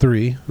Guardians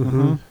 3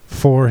 Mm-hmm.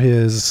 for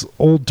his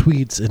old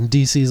tweets, and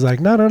DC's like,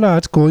 no,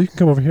 it's cool. You can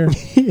come over here.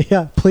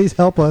 Yeah. Please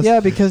help us.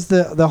 Yeah, because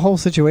the whole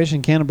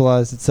situation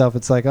cannibalized itself.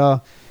 It's like, oh,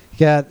 you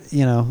got,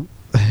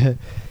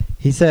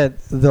 he said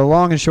the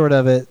long and short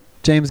of it,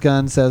 James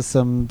Gunn says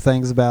some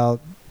things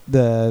about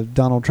the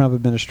Donald Trump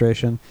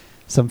administration.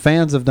 Some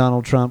fans of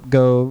Donald Trump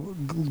go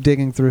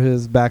digging through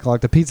his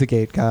backlog. The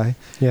Pizzagate guy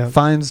Yeah.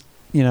 finds,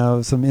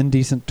 some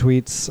indecent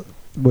tweets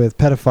with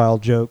pedophile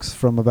jokes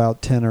from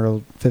about 10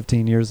 or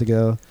 15 years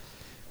ago.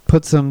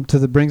 Brings them to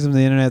the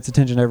internet's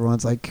attention.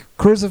 Everyone's like,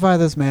 crucify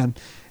this man.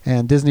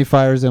 And Disney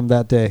fires him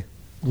that day.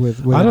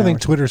 With I an don't think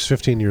hour. Twitter's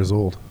 15 years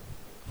old.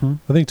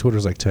 I think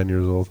Twitter's like 10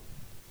 years old.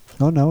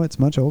 Oh no, it's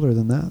much older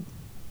than that.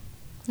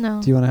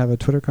 No. Do you want to have a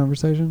Twitter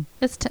conversation?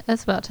 It's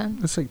about 10.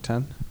 It's like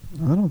 10.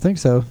 I don't think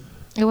so.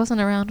 It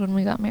wasn't around when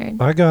we got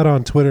married. I got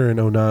on Twitter in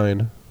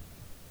 09.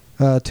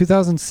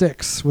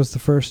 2006 was the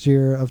first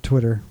year of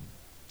Twitter.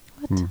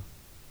 What?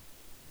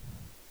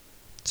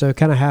 So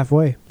kind of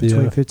halfway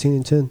between Yeah. 15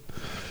 and 10.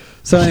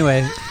 So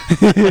anyway,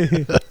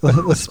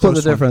 let's split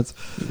the difference.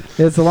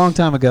 It's a long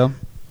time ago,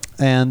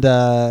 and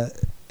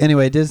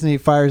anyway, Disney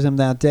fires him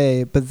that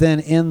day. But then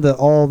in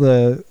all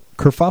the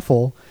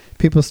kerfuffle,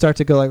 people start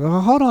to go like, "Oh,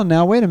 hold on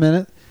now, wait a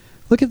minute,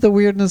 look at the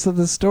weirdness of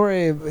the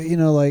story." You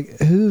know, like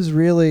who's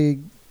really,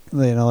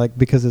 you know, like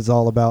because it's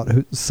all about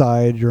whose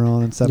side you're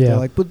on and stuff. Yeah. They're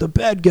like, but the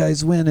bad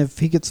guys win if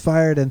he gets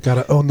fired, and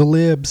Gotta own the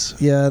libs.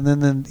 yeah,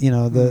 and then you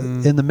know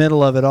in the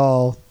middle of it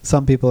all,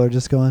 some people are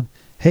just going,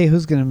 "Hey,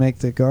 who's going to make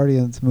the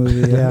Guardians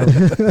movie?" Yeah.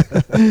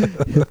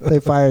 They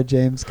fired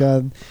James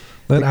Gunn.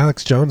 Let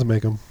Alex Jones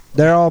make them.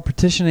 They're all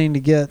petitioning to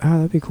get Oh,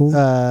 that'd be cool.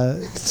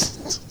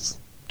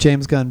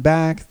 James Gunn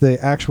back.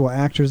 The actual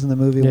actors in the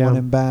movie want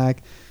him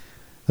back.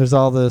 There's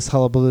all this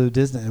hullabaloo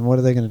Disney, and what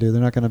are they going to do?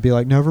 They're not going to be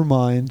like, "Never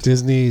mind."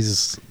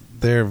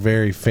 They're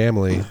very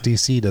family.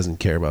 DC doesn't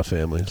care about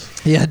families.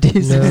 Yeah,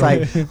 DC's No.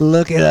 like,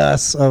 "Look at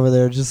us over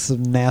there, just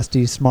some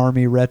nasty,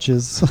 smarmy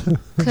wretches."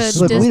 Could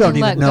Look, Disney we don't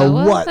let even know go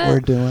of what it? we're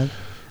doing.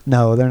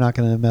 No, they're not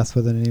going to mess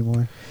with it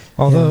anymore.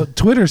 Although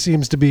Twitter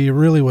seems to be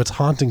really what's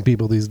haunting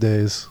people these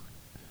days.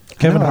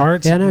 Kevin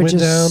Hart Yeah, no, went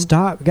just down.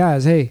 stop.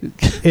 Guys, hey,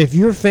 if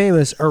you're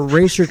famous,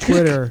 erase your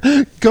Twitter.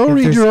 Go if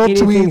read there's your old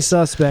anything tweets.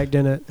 suspect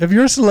in it. If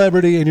you're a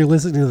celebrity and you're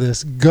listening to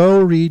this,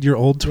 go read your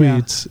old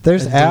tweets.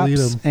 There's and delete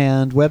apps 'em.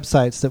 and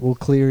websites that will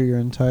clear your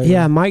entire.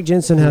 Yeah, Mike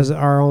Jensen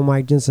our own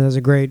Mike Jensen has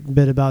a great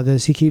bit about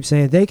this. He keeps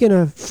saying they can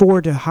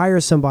afford to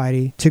hire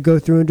somebody to go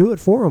through and do it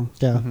for them.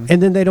 Yeah.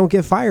 And then they don't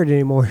get fired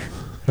anymore.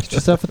 Get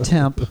yourself a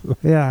temp.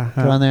 Yeah.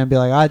 Go on there and be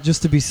like,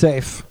 just to be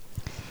safe.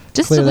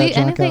 Just Clear that delete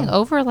junk anything out.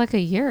 over like a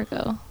year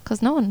ago,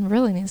 because no one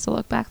really needs to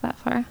look back that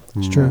far.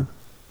 It's true.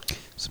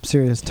 Some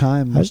serious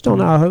time. I just don't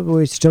know. I hope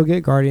we still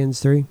get Guardians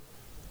 3.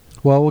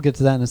 Well, we'll get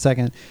to that in a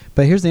second.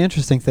 But here's the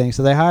interesting thing.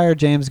 So they hired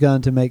James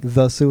Gunn to make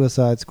The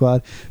Suicide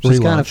Squad, which is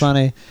kind of Relaunch.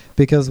 funny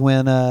because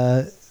when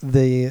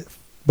the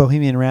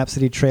Bohemian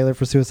Rhapsody trailer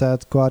for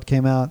Suicide Squad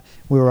came out,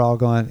 we were all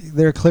going,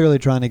 they're clearly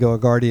trying to go a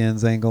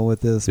Guardians angle with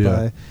this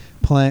by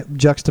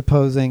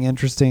juxtaposing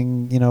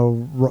interesting,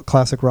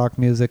 classic rock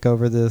music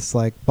over this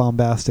like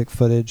bombastic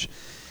footage.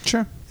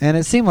 Sure. And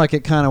it seemed like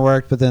it kind of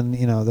worked, but then,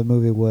 the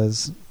movie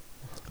was,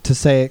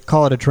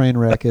 call it a train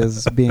wreck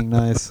is being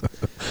nice.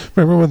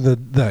 Remember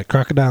when that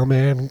crocodile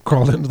man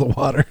crawled into the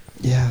water?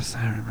 Yes,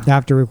 I remember.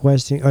 After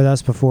requesting, or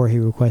that's before he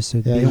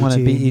requested. Yeah, he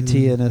wanted BET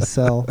in his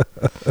cell.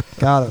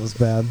 God, it was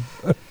bad.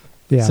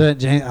 Yeah. So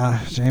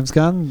James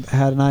Gunn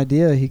had an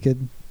idea.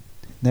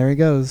 There he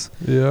goes.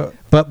 Yeah.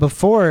 But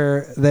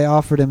before they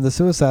offered him the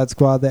Suicide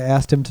Squad, they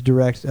asked him to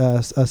direct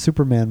a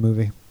Superman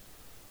movie.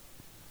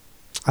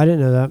 I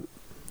didn't know that.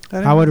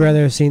 I would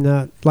rather have seen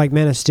that, like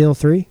Man of Steel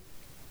 3.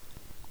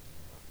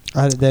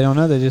 They don't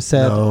know. They just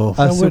said No, a that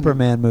wouldn't-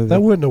 Superman movie.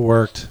 That wouldn't have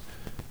worked.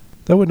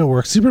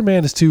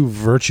 Superman is too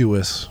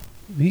virtuous.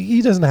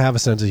 He doesn't have a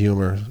sense of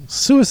humor.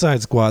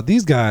 Suicide Squad,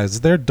 these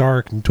guys, they're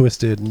dark and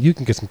twisted, and you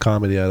can get some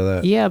comedy out of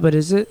that. Yeah, but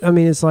is it? I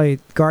mean, it's like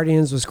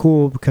Guardians was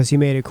cool because he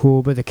made it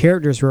cool, but the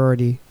characters were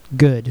already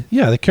good.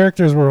 Yeah, the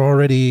characters were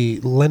already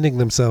lending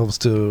themselves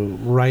to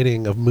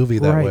writing a movie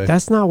that Right. way.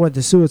 That's not what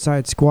the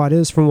Suicide Squad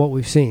is from what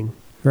we've seen,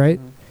 right?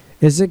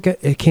 Is it?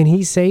 Can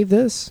he save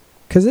this?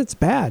 Because it's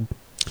bad.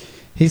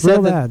 He Real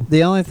said that bad.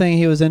 the only thing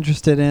he was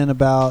interested in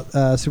about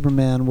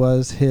Superman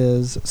was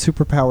his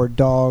superpowered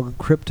dog,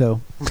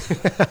 Crypto.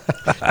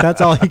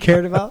 That's all he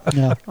cared about.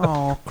 Yeah.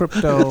 Oh,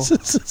 crypto.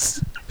 It's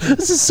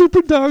a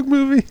super dog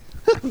movie.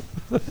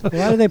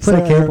 Why did they put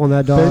So a camp on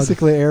that dog?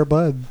 Basically, Air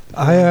Bud.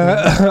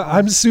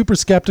 I'm super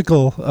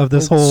skeptical of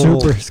this whole.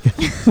 Super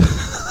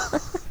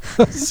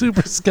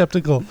Super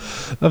skeptical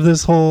of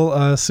this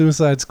whole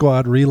Suicide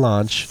Squad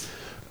relaunch.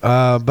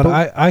 But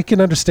I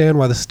can understand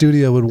why the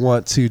studio would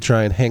want to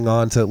try and hang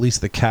on to at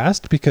least the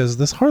cast, because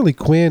this Harley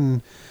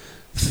Quinn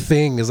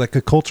thing is like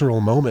a cultural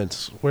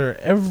moment where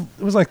it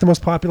was like the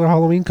most popular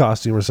Halloween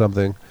costume or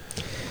something.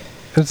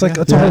 And it's like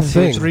it's a whole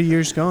thing. 3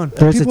 years gone.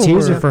 There's a People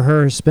teaser were- for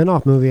her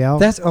spin-off movie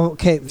out. That's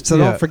okay. So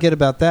Yeah. don't forget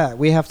about that.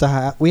 We have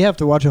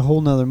to watch a whole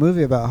nother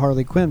movie about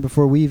Harley Quinn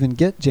before we even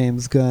get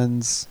James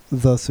Gunn's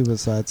The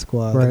Suicide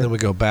Squad. Right. And then we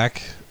go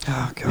back.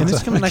 Oh God. And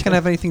it's not going to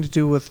have anything to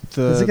do with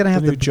Is it the gonna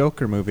have new the-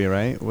 Joker movie,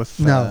 right? With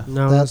No,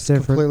 No, that's that's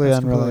different. completely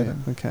that's unrelated.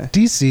 completely- Okay.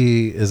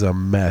 DC is a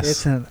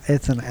mess.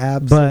 It's an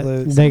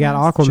absolute. But they got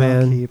junk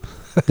Aquaman heap.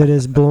 that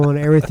is blowing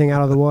everything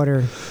out of the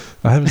water.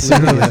 I haven't seen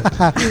it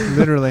yet.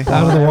 Literally.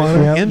 Out of the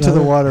water. Yep, Into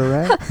the water,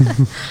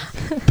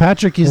 right?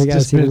 Patrick has You gotta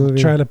just see the been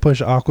movie. trying to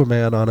push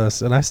Aquaman on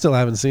us, and I still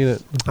haven't seen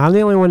it. I'm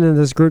the only one in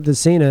this group that's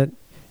seen it,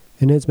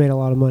 and it's made a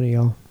lot of money,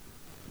 y'all.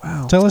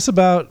 Wow. Tell us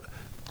about.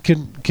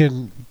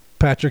 Can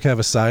Patrick have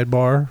a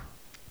sidebar?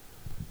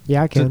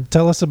 Yeah, I can.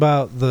 Tell us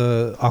about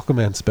the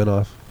Aquaman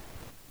spinoff.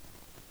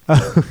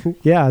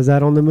 Yeah, is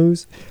that on the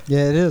moose?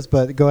 Yeah, it is.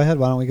 But go ahead.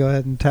 Why don't we go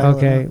ahead and tackle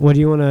Okay. it? What do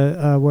you want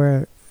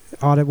to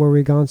audit where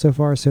we've gone so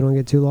far, so don't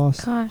get too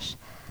lost? Gosh.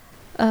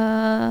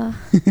 Where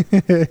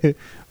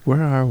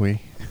are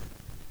we?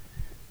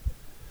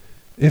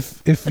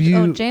 If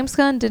you James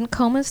Gunn didn't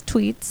comb his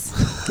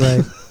tweets.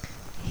 Right.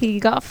 He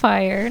got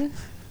fired.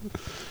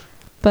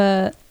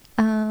 But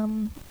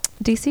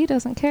DC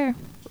doesn't care.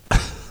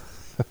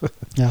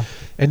 Yeah.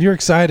 and you're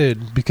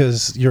excited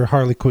because your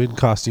Harley Quinn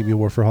costume you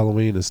wore for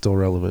Halloween is still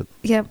relevant.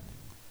 Yep.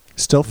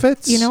 Still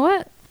fits? You know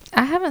what?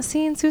 I haven't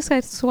seen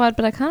Suicide Squad,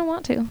 but I kind of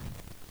want to.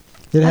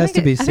 It I has think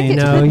to be I think seen.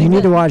 it's No, pretty you need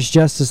to good. watch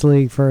Justice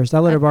League first. I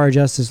let her borrow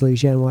Justice League.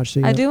 She hadn't watched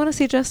it yet. I do want to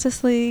see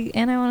Justice League,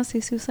 and I want to see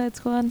Suicide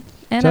Squad,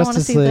 and I want to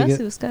Justice see the League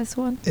Suicide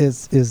Squad.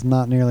 Is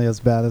not nearly as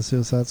bad as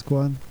Suicide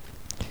Squad.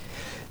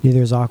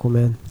 Neither is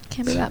Aquaman.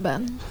 Can't be that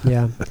bad.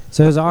 Yeah.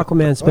 So there's an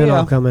Aquaman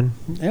spinoff yeah. coming.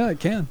 Yeah,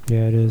 it can.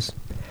 Yeah, it is.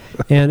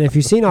 And if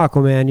you've seen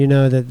Aquaman, you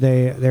know that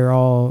they're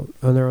all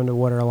they're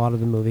underwater a lot of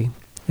the movie.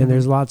 And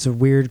there's lots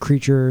of weird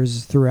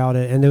creatures throughout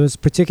it. And there was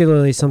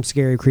particularly some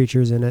scary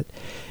creatures in it.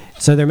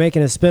 So they're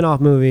making a spin-off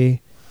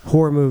movie,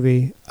 horror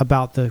movie,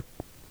 about the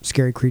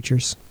scary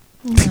creatures.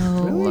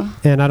 No. Really?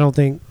 And I don't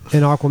think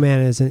an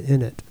Aquaman isn't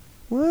in it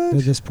What?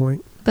 at this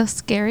point. The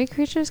scary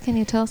creatures? Can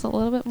you tell us a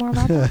little bit more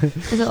about that?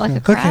 Is it like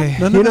a crab? Okay.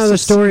 None You of us know the have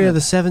story seen of it.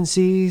 the seven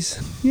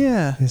seas?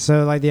 Yeah.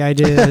 So, like, the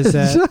idea is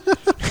that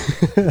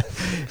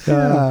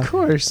Yeah, of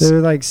course. there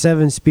are like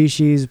 7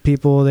 species of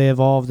people. They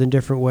evolved in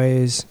different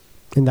ways.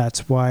 And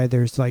that's why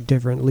there's like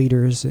different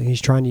leaders. And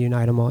he's trying to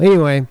unite them all.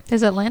 Anyway,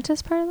 Is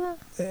Atlantis part of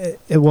that?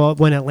 well,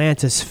 when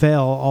Atlantis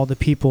fell, all the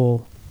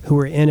people who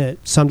were in it,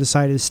 some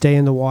decided to stay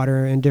in the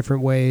water in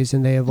different ways,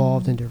 and they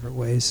evolved in different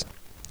ways.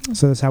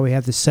 So that's how we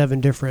have the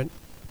 7 different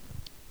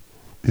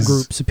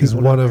groups of Is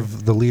people one down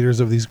of the leaders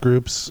of these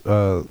groups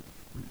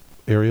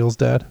Ariel's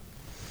dad?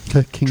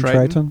 King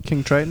Triton.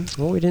 King Triton?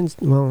 Well, we didn't.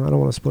 Well, I don't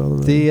want to spoil the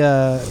movie.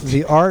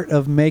 The art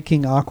of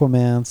making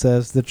Aquaman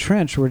says the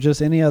trench were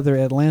just any other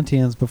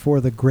Atlanteans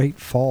before the Great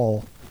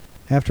Fall.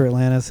 After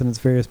Atlantis and its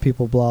various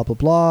people, blah blah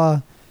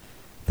blah,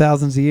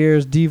 thousands of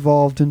years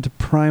devolved into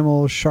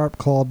primal,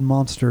 sharp-clawed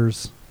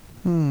monsters.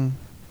 And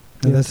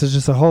this is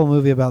just a whole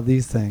movie about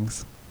these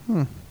things.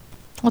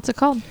 What's it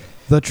called?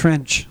 The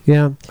Trench.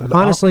 Yeah. An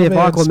Honestly, if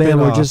Aquaman Aquaman were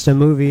spin-off. just a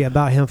movie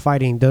about him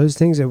fighting those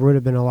things, it would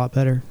have been a lot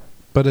better.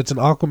 But it's an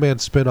Aquaman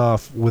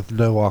spin-off with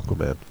no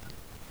Aquaman.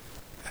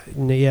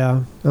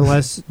 Yeah,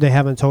 unless they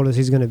haven't told us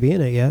he's going to be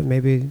in it yet.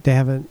 Maybe they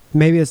haven't.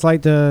 Maybe it's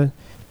like the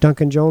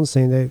Duncan Jones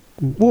thing.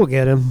 We'll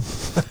get him.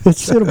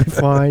 It'll be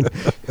fine.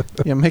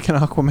 Yeah, make an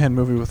Aquaman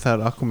movie without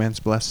Aquaman's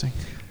blessing.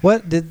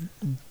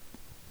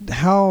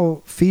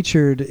 How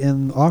featured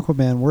in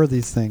Aquaman were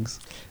these things?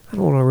 I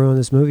don't want to ruin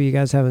this movie. You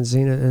guys haven't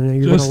seen it, and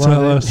you're going to Just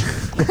love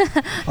tell it.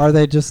 us. Are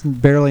they just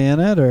barely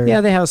in it, or?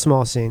 Yeah, they have a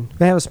small scene.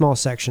 They have a small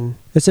section.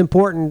 It's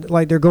important.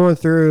 Like they're going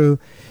through.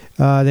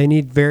 They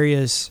need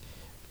various,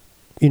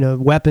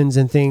 weapons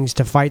and things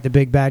to fight the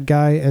big bad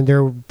guy, and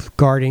they're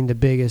guarding the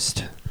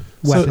biggest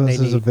weapon they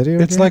this is a need. video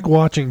It's game? like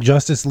watching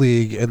Justice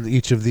League and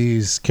each of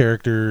these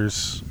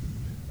characters.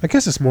 I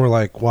guess it's more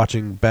like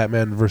watching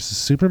Batman versus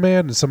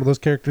Superman, and some of those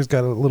characters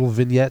got a little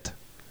vignette.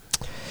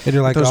 And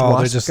you're like, Those oh, they're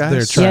wasp just guys? they're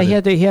Yeah,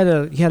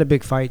 trying. he had a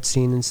big fight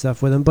scene and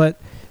stuff with him, but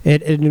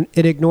it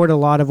ignored a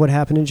lot of what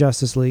happened in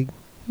Justice League,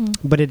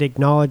 but it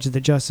acknowledged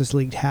that Justice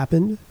League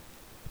happened.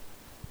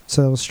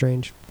 So it was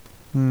strange.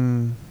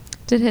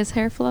 Did his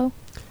hair flow?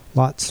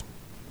 Lots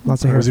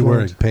of Or hair. was he flowing.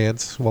 wearing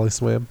pants while he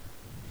swam?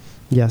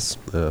 Yes.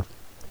 They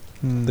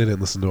didn't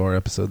listen to our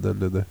episode then,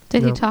 did they?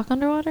 Did he No. talk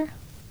underwater?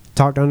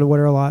 Talked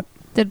underwater a lot.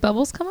 Did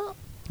bubbles come out?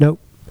 Nope.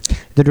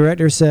 The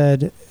director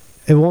said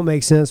it won't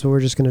make sense, but we're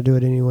just going to do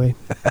it anyway.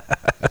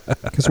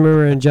 Because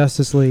remember in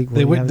Justice League,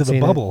 They when went you into haven't the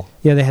seen it- bubble.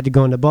 Yeah, they had to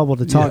go into bubble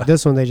to talk. Yeah.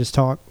 This one they just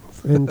talk,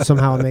 and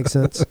somehow it makes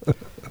sense.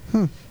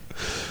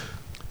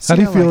 How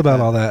do you feel about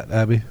all that,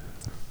 Abby?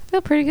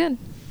 Feel pretty good.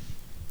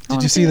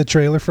 Did you see the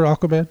trailer for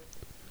Aquaman?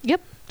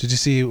 Yep. Did you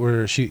see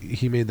where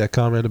he made that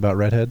comment about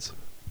redheads?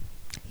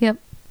 Yep.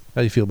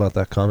 How do you feel about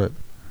that comment?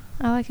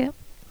 I like it.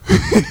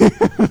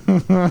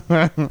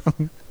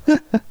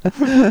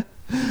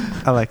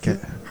 I like it.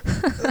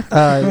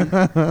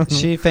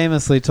 She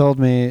famously told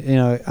me,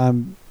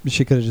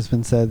 she could have just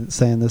been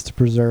saying this to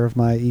preserve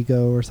my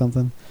ego or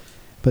something,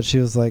 but she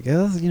was like,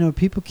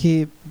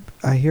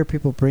 I hear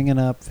people bringing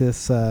up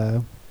this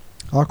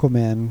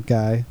Aquaman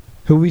guy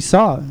who we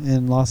saw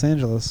in Los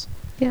Angeles.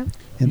 Yep.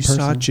 In You person.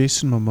 saw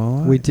Jason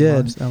Momoa? We in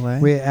did. LA?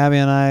 Abby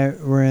and I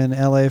were in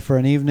LA for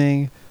an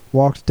evening,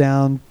 walked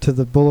down to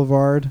the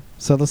boulevard,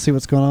 said, let's see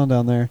what's going on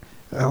down there.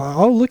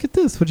 Oh, look at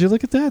this. Would you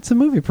look at that? It's a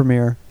movie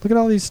premiere. Look at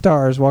all these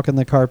stars walking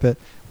the carpet.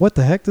 What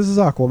the heck? This is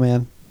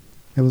Aquaman.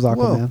 It was Aquaman,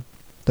 Whoa.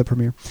 the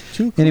premiere.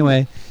 Too cool.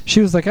 Anyway,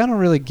 she was like, I don't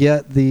really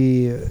get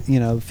the,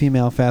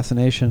 female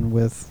fascination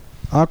with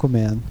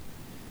Aquaman.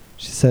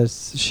 She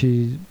says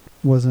she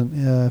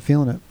wasn't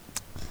feeling it.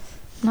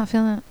 Not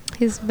feeling it.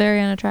 He's very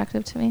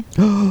unattractive to me.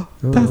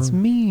 That's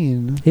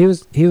mean. He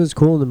was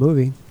cool in the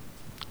movie.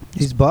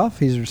 He's buff.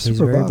 He's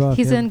super very buff. buff.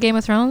 He's yeah. in Game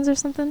of Thrones or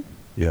something?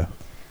 Yeah.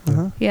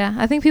 Yeah,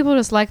 I think people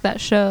just like that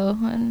show,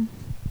 and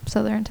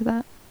so they're into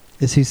that.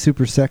 Is he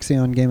super sexy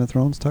on Game of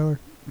Thrones, Tyler?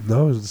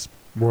 No, it's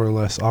more or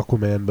less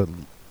Aquaman, but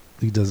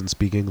he doesn't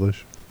speak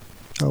English.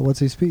 Oh, what's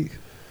he speak?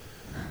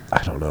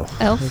 I don't know.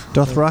 Elf.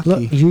 Dothraki.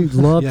 Look, you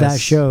love that Yes.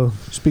 show.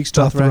 Speaks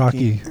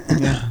Dothraki.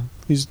 Dothraki. Yeah.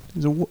 He's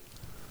a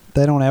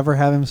They don't ever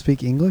have him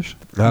speak English?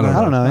 I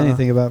don't know.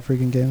 anything about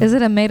freaking Game. Is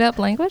it a made-up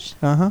language?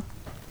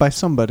 by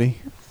somebody.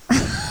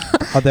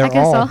 They're I guess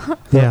all I'll.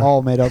 Yeah.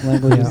 all made up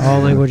languages. Yeah, all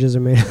languages are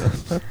made.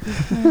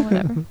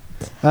 Whatever.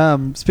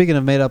 Speaking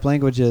of made up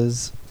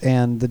languages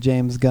and the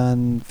James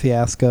Gunn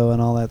fiasco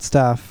and all that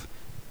stuff,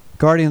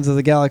 Guardians of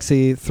the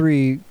Galaxy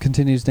 3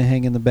 continues to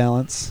hang in the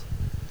balance.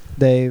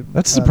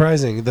 That's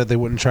surprising that they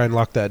wouldn't try and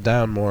lock that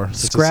down more.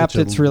 since it's Scrapped such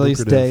a its release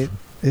lucrative- date.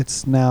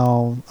 It's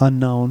now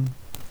unknown.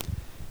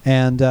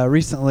 And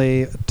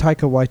recently,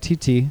 Taika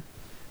Waititi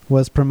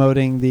was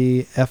promoting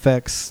the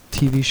FX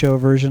TV show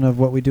version of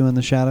What We Do in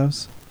the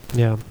Shadows.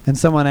 Yeah. And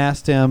someone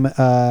asked him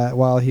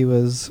while he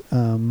was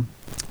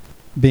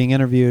being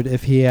interviewed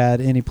if he had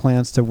any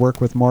plans to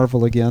work with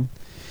Marvel again.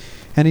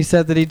 And he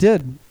said that he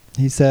did.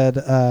 He said,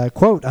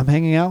 quote, "I'm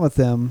hanging out with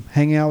them,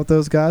 hanging out with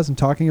those guys and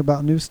talking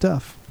about new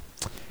stuff."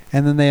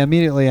 And then they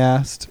immediately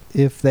asked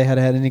if they had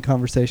had any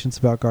conversations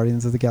about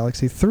Guardians of the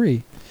Galaxy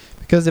 3.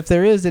 Because if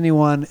there is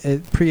anyone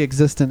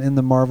pre-existent in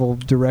the Marvel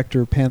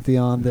director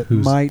pantheon that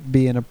Who's might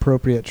be an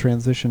appropriate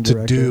transition to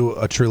director, do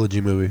a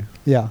trilogy movie.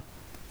 yeah,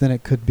 then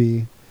it could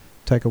be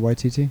Taika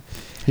Waititi.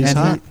 He's and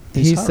hot.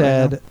 He He's hot right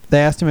said, now. they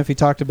asked him if he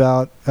talked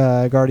about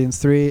Guardians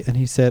 3, and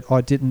he said, "Oh,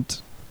 I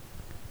didn't."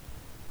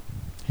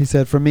 He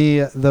said, "For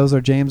me, those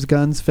are James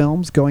Gunn's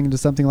films. Going into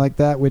something like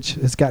that, which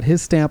has got his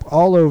stamp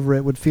all over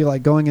it, would feel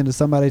like going into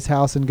somebody's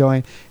house and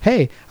going,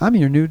 'Hey, I'm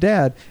your new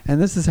dad,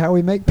 and this is how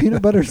we make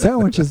peanut butter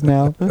sandwiches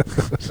now.'"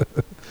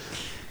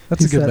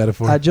 That's He a good said,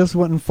 metaphor. "I just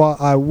wouldn't.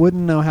 I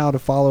wouldn't know how to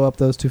follow up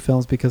those two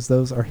films because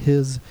those are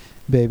his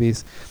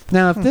babies."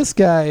 Now, if this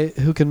guy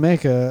who can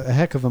make a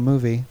heck of a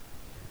movie,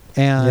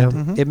 and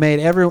Mhm. it made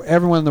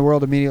everyone in the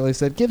world immediately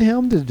said, "Get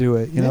him to do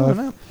it." You know, why if-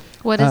 not?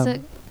 What is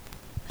it?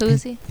 Who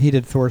is he? He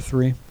did Thor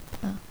 3.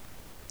 Oh.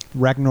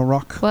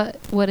 Ragnarok.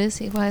 What is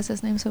he? Why is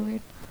his name so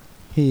weird?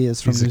 He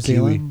is from He's a New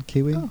Zealand.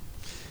 Kiwi. Oh.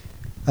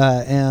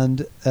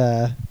 And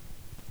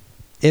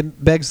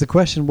it begs the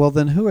question, well,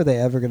 then who are they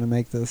ever going to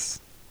make this?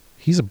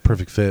 He's a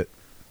perfect fit.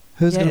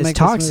 Who's Yeah, going to it's make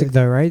toxic this movie?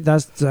 though, right?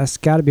 That's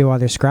got to be why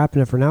they're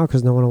scrapping it for now,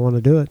 because no one will want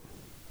to do it.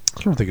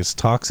 I don't think it's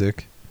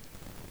toxic.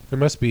 There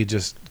must be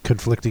just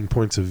conflicting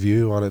points of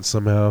view on it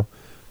somehow.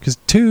 Because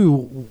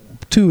two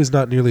is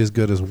not nearly as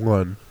good as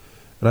 1.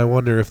 And I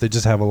wonder if they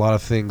just have a lot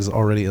of things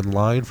already in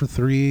line for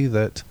 3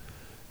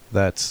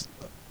 that's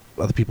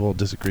other people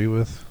disagree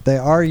with. They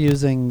are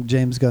using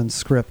James Gunn's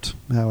script,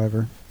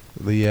 however.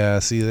 Yeah,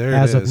 see, there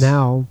As it of is.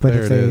 now, but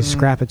There if it they is.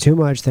 scrap it too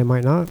much, they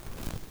might not.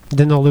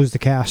 Then they'll lose the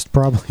cast,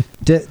 probably.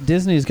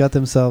 Disney's got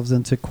themselves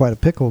into quite a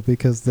pickle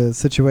because the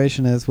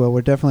situation is, well,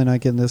 we're definitely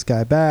not getting this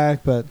guy back,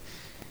 but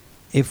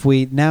if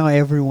now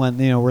everyone,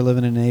 we're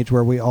living in an age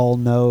where we all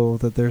know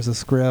that there's a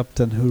script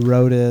and who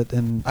wrote it,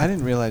 and I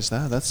didn't realize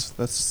that.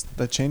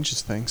 That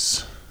changes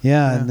things.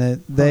 yeah, Yeah. and that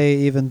they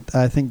even,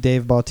 I think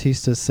Dave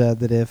Bautista said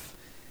that if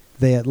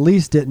they at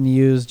least didn't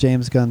use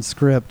James Gunn's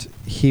script,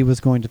 he was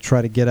going to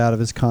try to get out of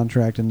his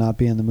contract and not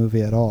be in the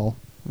movie at all.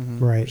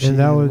 Mm-hmm. Right. Shit, And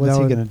that would, what's that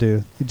he would, going to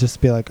do? He'd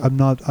just be like, I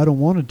don't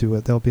want to do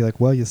it. They'll be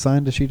like, well, you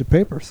signed a sheet of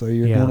paper, so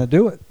you're Yeah. going to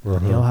do it.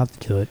 Uh-huh. You'll have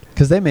to do it.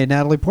 Because they made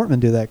Natalie Portman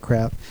do that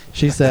crap.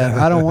 She said,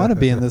 I don't want to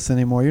be in this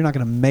anymore. You're not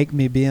going to make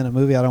me be in a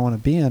movie I don't want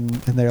to be in. And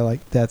they're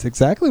like, that's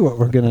exactly what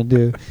we're going to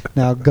do.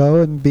 Now go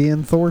and be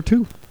in Thor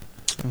 2.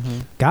 Mm-hmm.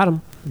 Got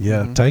him.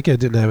 Yeah, Mhm. Taika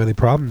didn't have any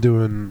problem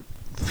doing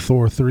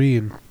Thor 3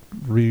 and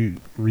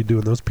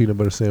redoing those peanut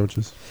butter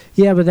sandwiches.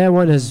 Yeah, but that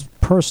one is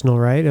personal,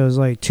 right? It was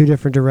like 2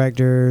 different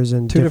directors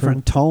and Two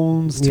different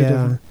tones. Two Yeah.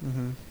 different,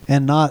 Mm-hmm.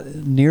 and not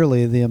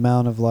nearly the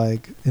amount of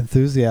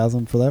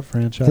enthusiasm for that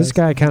franchise. This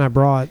guy kind of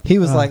brought. He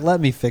was like, let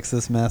me fix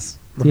this mess.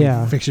 Let me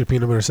Yeah. fix your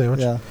peanut butter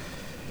sandwich. Yeah.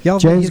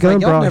 James he's Gunn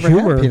y'all brought never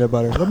humor. had peanut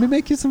butter. Let me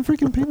make you some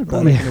freaking peanut I'm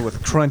butter. making it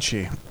with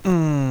crunchy.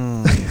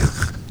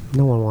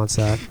 No one wants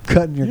that.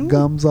 Cutting your You know-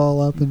 gums all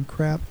up and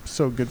crap.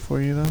 So good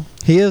for you, though.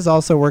 He is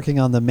also working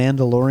on the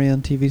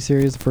Mandalorian TV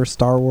series, the first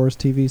Star Wars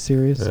TV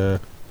series, Yeah.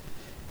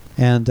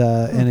 and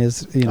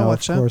is I'll of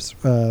watch that. course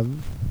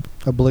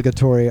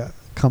obligatory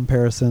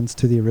comparisons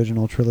to the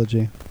original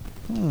trilogy.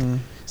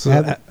 So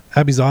Ab-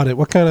 Abby's audit.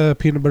 What kind of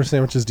peanut butter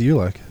sandwiches do you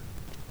like?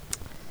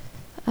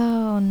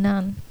 Oh,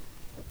 none.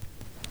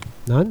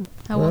 None?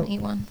 I won't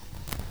eat one.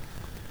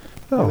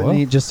 I Oh, would well.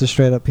 eat just a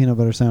straight up peanut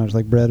butter sandwich,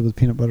 like bread with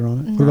peanut butter on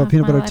it. What Not about if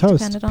peanut my butter life toast?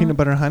 depended on Peanut it.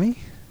 butter honey?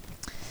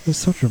 It's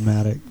so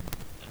dramatic.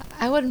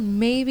 I would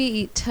maybe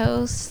eat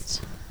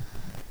toast,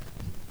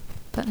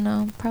 but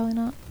no, probably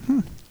not.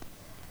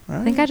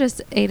 I think I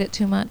just ate it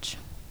too much.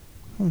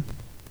 Hmm.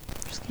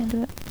 Just can't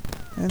do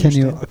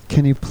it.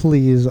 Can you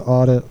please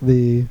audit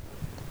the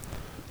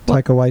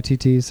What? Taika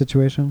Waititi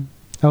situation?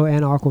 Oh,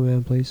 and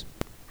Aquaman, please.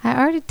 I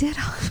already did.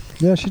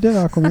 Yeah, she did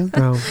Aquaman.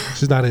 Oh,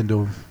 She's not into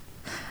him.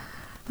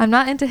 I'm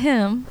not into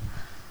him,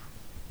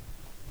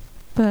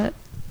 but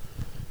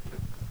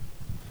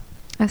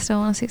I still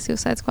want to see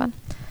Suicide Squad.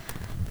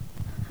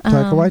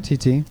 Taika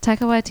Waititi.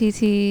 Taika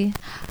Waititi.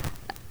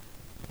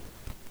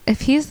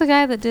 If he's the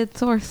guy that did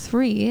Thor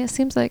 3, it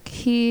seems like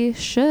he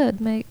should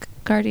make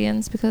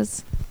Guardians,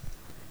 because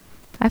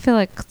I feel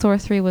like Thor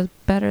 3 was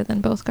better than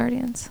both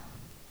Guardians.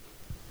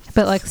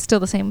 But like still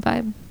the same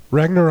vibe.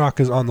 Ragnarok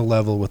is on the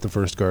level with the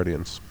first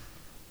Guardians.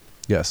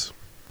 Yes.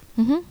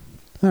 Mm-hmm.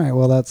 All right,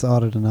 well, that's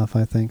odd enough,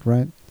 I think,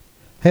 right?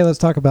 Hey, let's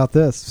talk about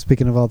this.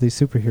 Speaking of all these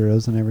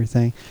superheroes and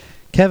everything,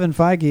 Kevin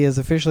Feige is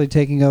officially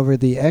taking over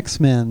the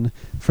X-Men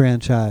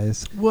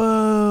franchise.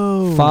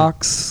 Whoa.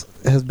 Fox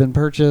has been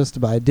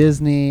purchased by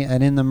Disney,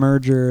 and in the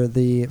merger,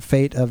 the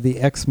fate of the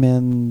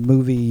X-Men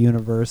movie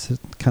universe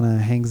kind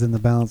of hangs in the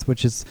balance,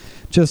 which is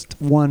just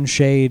one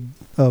shade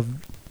of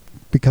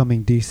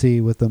becoming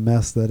DC with the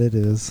mess that it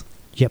is.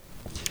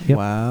 Yep.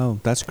 Wow,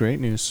 that's great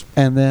news.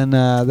 And then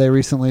they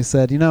recently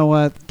said, you know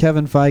what,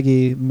 Kevin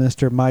Feige,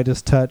 Mr.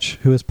 Midas Touch,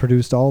 who has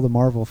produced all the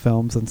Marvel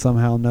films and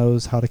somehow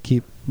knows how to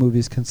keep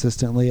movies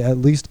consistently, at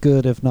least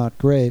good, if not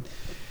great,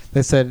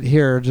 they said,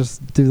 here,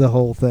 just do the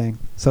whole thing.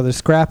 So they're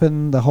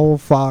scrapping the whole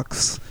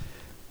Fox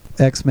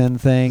X-Men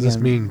thing. Does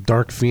this mean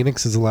Dark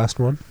Phoenix is the last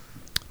one?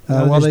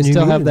 No, Well, they there's New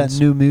still have that Mutants.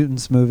 New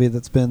Mutants movie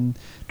that's been,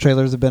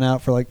 trailers have been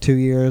out for like 2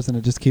 years, and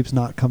it just keeps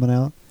not coming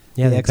out.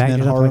 Yeah, The they X-Men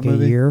backed it up horror like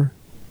movie. a year.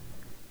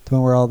 The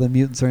one where all the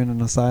mutants are in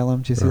an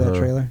asylum. Did you see that Uh-huh.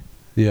 trailer?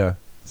 Yeah.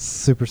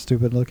 Super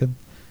stupid looking.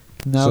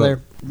 Now So they're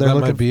that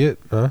looking. might be it,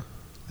 huh?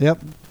 Yep.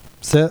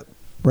 Sit.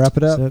 Wrap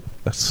it up.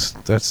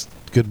 That's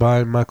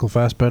goodbye Michael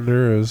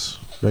Fassbender as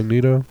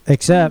Magneto.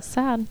 Except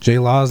Sad. J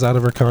Law's out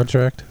of her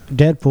contract.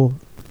 Deadpool.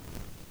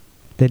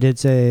 They did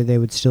say they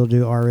would still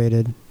do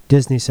R-rated.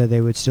 Disney said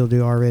they would still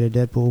do R-rated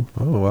Deadpool.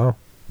 Oh wow.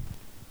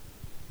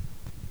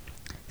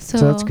 So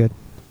that's good.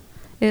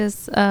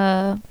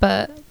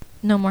 But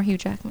no more Hugh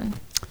Jackman,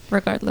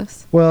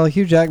 regardless. Well,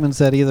 Hugh Jackman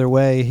said either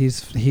way,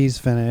 he's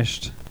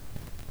finished,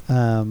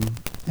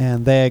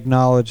 and they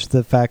acknowledged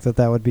the fact that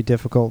would be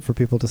difficult for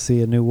people to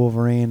see a new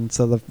Wolverine.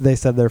 So they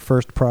said their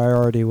first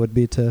priority would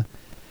be to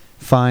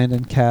find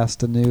and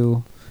cast a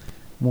new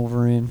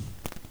Wolverine.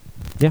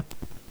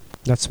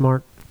 That's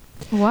smart.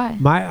 Why?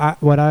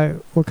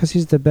 Because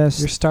he's the best.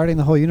 You're starting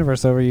the whole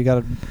universe over. You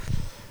got to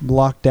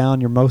lock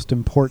down your most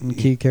important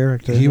key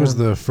character. He was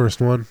the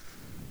first one.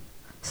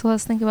 So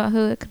let's think about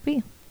who it could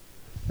be.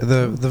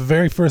 The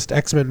very first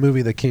X-Men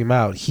movie that came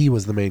out, he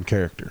was the main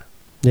character.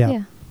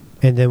 Yeah.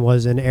 And then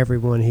was in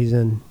everyone he's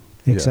in,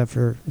 Yeah. except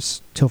for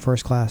till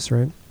First Class,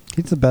 right?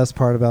 He's the best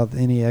part about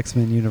any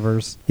X-Men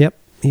universe. He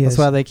That's is.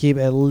 why they keep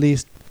at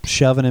least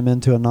shoving him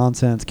into a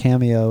nonsense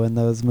cameo in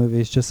those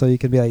movies, just so you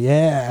could be like,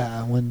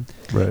 yeah, when.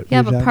 Right.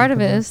 Yeah, Hugh but part of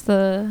Jackman it comes is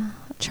the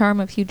charm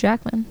of Hugh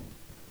Jackman.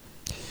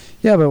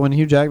 Yeah, but when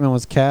Hugh Jackman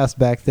was cast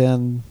back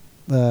then,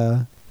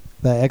 the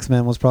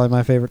X-Men was probably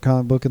my favorite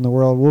comic book in the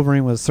world.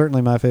 Wolverine was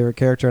certainly my favorite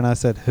character, and I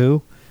said,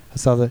 who?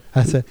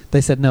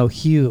 They said, no,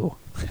 Hugh.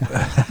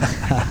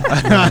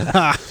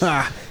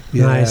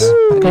 Nice.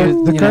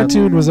 The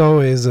cartoon was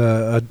always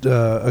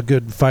a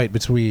good fight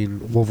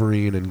between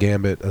Wolverine and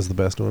Gambit as the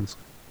best ones.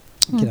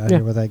 Get out of Yeah.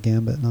 here with that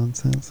Gambit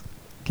nonsense.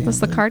 That's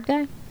the Gambit. card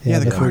guy? Yeah,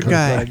 the card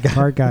guy.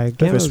 Hard guy.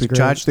 Gambit First was we great.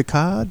 charge the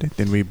card,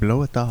 then we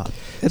blow it off.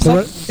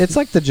 It's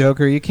like the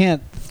Joker. You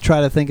can't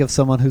try to think of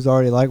someone who's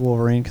already like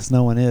Wolverine because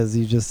no one is.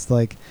 You just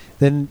like.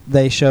 Then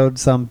they showed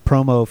some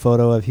promo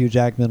photo of Hugh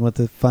Jackman with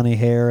the funny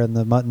hair and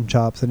the mutton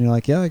chops, and you're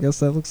like, yeah, I guess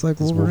that looks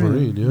like It's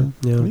Wolverine. Wolverine,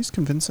 Yeah. He's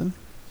convincing.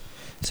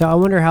 So I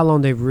wonder how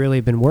long they've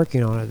really been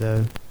working on it,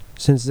 though.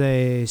 Since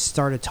they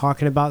started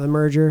talking about the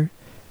merger,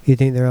 you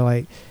think they're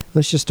like,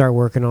 let's just start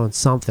working on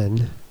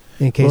something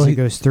in case Well, it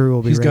goes through.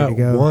 We'll be He's ready got to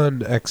go.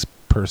 one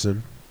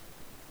X-person,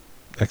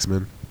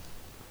 X-Men,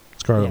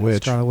 Scarlet Yeah,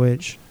 Witch. Scarlet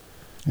Witch.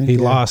 He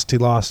lost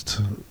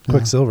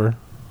Quicksilver.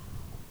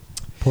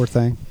 Poor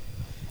thing.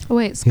 Oh,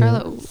 wait,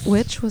 Scarlet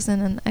Witch was in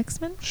an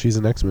X-Men? She's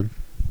an X-Men.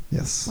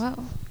 Yes.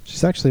 Wow.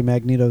 She's actually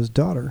Magneto's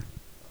daughter.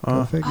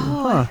 Go figure.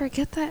 Oh, I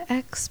forget that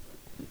X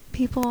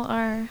people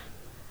are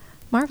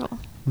Marvel.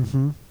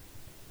 Mm-hmm.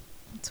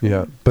 That's Yeah,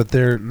 weird. but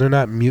they're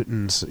not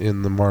mutants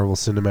in the Marvel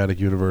Cinematic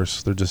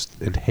Universe. They're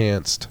just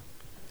enhanced.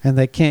 And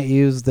they can't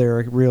use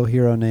their real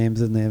hero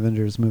names in the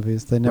Avengers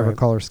movies. They never Right.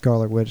 call her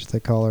Scarlet Witch.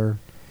 They call her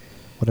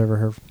whatever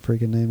her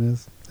freaking name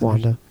is.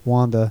 Wanda.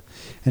 Wanda.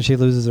 And she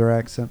loses her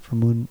accent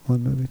from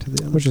one movie to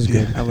the other. Which is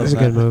good. I love That's a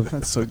good move.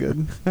 That's so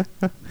good.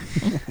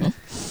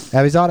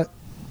 Abby's Audit.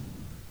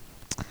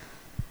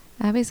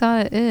 Abby's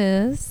Audit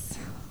is...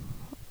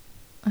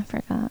 I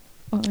forgot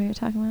what we were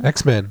talking about.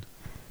 X-Men.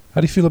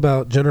 How do you feel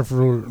about Jennifer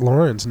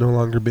Lawrence no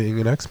longer being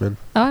an X-Men?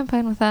 Oh, I'm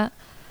fine with that.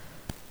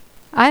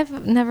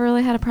 I've never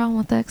really had a problem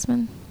with the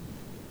X-Men.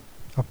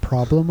 A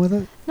problem with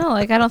it? No,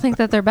 like, I don't think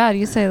that they're bad.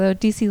 You say they're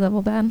DC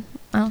level bad.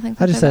 I don't think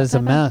I that just they're said it's a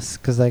that bad. mess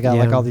because they got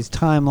like Yeah. all these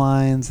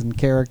timelines and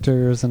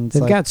characters, and it's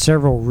They've like, got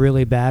several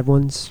really bad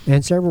ones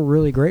and several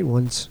really great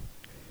ones.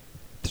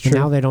 it's And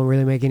true. now they don't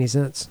really make any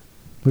sense.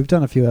 We've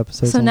done a few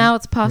episodes. So on now it.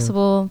 it's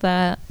possible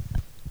that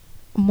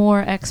more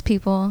X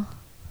people...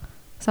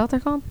 Is that what they're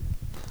called?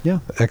 Yeah.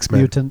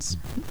 X-Men. Mutants.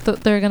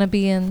 They're going to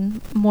be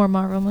in more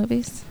Marvel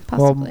movies,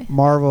 possibly. Well,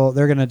 Marvel,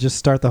 they're going to just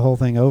start the whole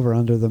thing over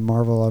under the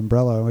Marvel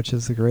umbrella, which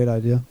is a great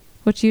idea.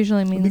 Which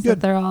usually be means good.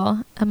 that they're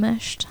all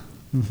enmeshed.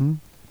 Mm-hmm.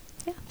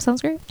 Yeah,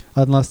 sounds great.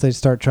 Unless they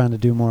start trying to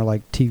do more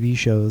like TV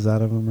shows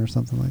out of them or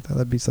something like that.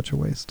 That'd be such a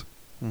waste.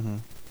 Mm-hmm.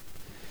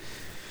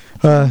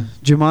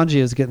 Jumanji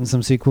is getting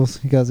some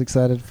sequels. You guys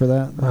excited for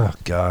that? Oh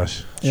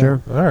gosh. Yeah.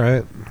 Sure. All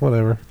right.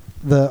 Whatever.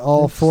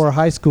 All 4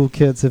 high school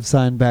kids have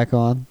signed back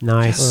on.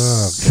 Nice.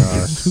 Oh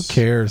gosh. Who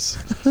cares?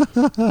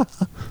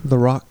 The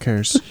Rock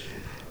cares.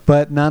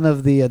 But none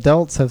of the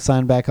adults have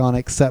signed back on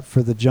except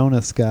for the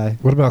Jonas guy.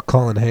 What about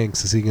Colin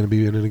Hanks? Is he going to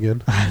be in it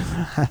again?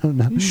 I don't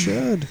know. You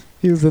should.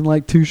 He was in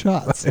like 2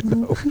 shots.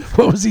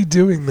 What was he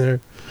doing there?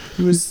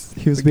 He was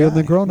being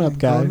the grown-up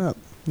guy. Grown up.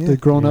 Yeah. The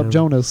grown-up Yeah.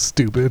 Jonas.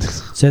 Stupid.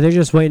 So they're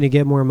just waiting to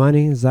get more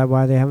money? Is that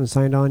why they haven't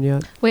signed on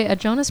yet? Wait, a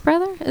Jonas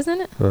brother,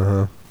 isn't it?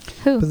 Uh-huh.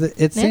 Who? But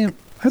it seems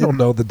I don't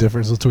know the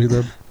difference between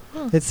them.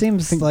 it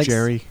seems I think like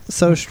Jerry.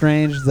 so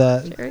strange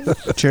that Jerry?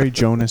 Jerry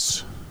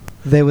Jonas.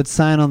 they would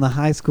sign on the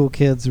high school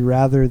kids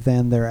rather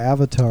than their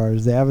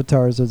avatars. The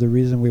avatars are the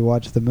reason we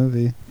watch the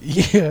movie.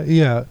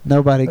 Yeah.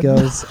 Nobody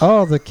goes,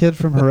 "Oh, the kid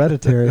from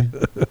Hereditary.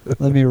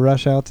 Let me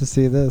rush out to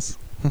see this."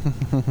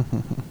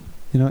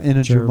 In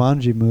a Sure.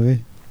 Jumanji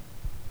movie.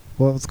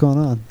 What's going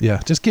on? Yeah.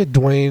 Just get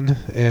Dwayne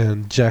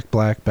and Jack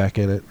Black back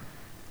in it.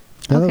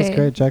 Yeah, that was Okay.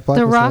 great. Jack Black.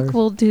 The was Rock hilarious.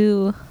 will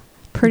do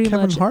pretty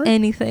Kevin much Hart?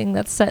 anything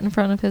that's set in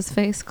front of his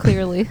face,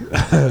 clearly.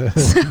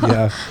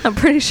 Yeah. I'm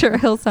pretty sure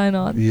he'll sign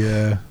on.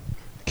 Yeah.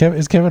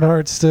 Is Kevin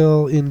Hart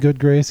still in good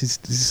grace? He's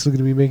still going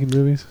to be making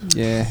movies?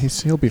 Yeah,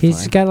 he'll be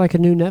He's fine. got like a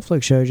new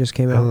Netflix show just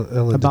came out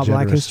Ellen about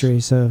Black DeGeneres. history,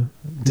 so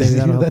maybe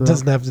that'll help that him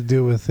doesn't out. have to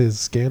do with his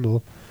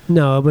scandal.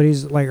 No, but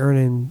he's like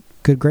earning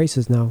good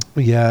graces now.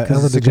 Yeah, 'Cause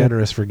Ellen it's a good-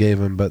 DeGeneres forgave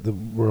him, but the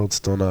world's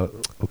still not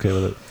okay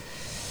with it.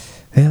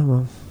 Yeah,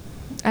 well,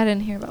 I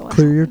didn't hear about what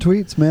Clear your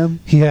happened. tweets, man.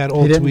 He had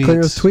old He didn't tweets. clear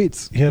his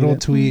tweets. He had old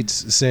didn't-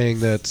 tweets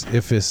saying that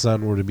if his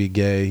son were to be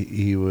gay,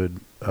 he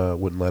wouldn't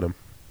let him.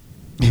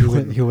 He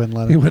wouldn't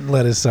let He him. wouldn't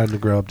let his son to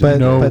grow up. But,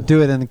 No. but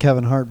do it in the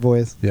Kevin Hart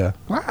voice. Yeah.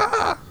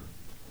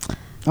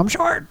 I'm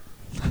short.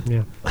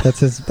 yeah.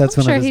 That's I'm one sure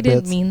of his he bits.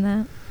 didn't mean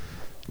that.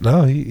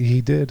 No,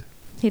 he did.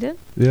 He did?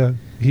 Yeah.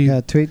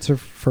 Yeah, tweets are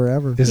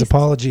forever. His He's-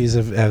 apologies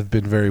have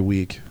been very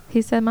weak.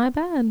 He said, my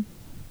bad.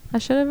 I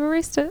should have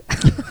erased it.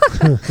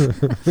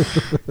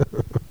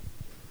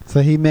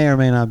 So he may or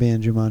may not be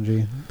in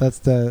Jumanji.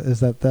 Is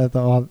that the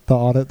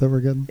audit that we're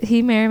getting?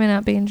 He may or may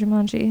not be in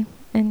Jumanji.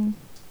 And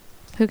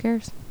who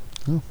cares?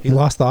 Oh, He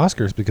lost the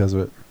Oscars because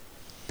of it.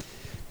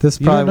 This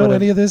You don't probably know would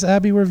any of this,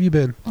 Abby? Where have you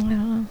been? I don't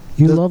know.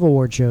 You The- love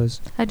award shows.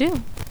 I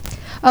do.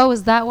 Oh,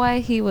 is that why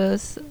he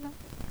was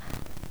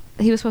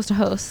supposed to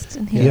host?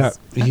 And he Yeah,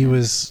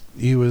 was,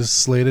 he was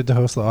slated to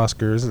host the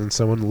Oscars, and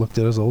someone looked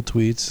at his old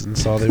tweets and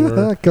saw they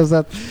were. Because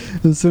that,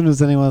 as soon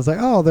as anyone's like,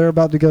 "Oh, they're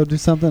about to go do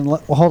something,"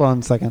 well, hold on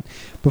a second.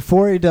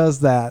 Before he does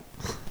that,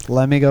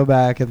 let me go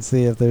back and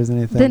see if there's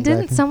anything. Then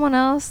didn't back in- someone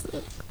else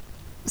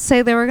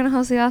say they were going to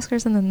host the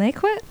Oscars and then they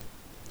quit?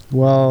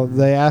 Well,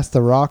 they asked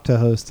The Rock to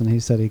host, and he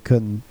said he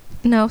couldn't.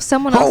 No,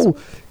 someone else. Oh,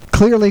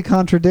 clearly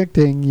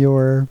contradicting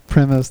your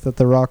premise that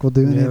The Rock will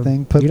do Yeah.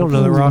 anything. You don't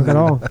know The Rock at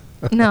all.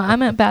 No, I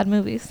meant bad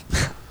movies.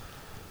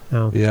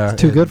 Oh. Yeah, It's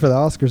too and- good for the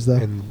Oscars, though.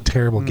 and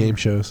terrible Mm. game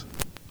shows.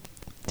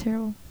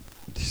 Terrible.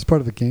 He's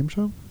part of a game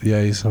show.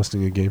 Yeah, he's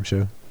hosting a game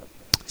show.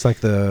 It's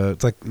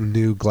like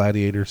new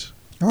Gladiators.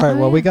 All right, Oh,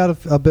 well, we yeah. got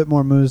a bit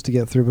more moves to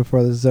get through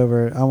before this is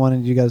over. I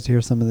wanted you guys to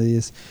hear some of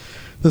these.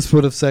 This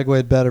would have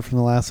segued better from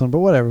the last one, but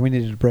whatever. We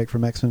needed a break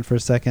from X-Men for a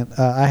second.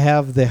 I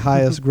have the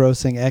highest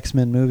grossing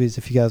X-Men movies,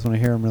 if you guys want to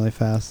hear them really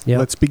fast. Yep.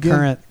 Let's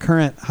begin.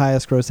 Current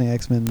highest grossing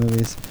X-Men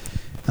movies.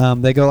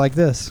 They go like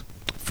this,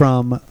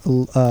 from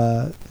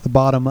the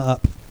bottom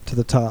up to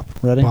the top.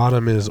 Ready?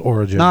 Bottom is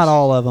Origins. Not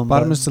all of them.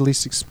 Bottom but- is the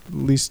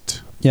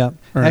least. Yeah.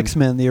 earned.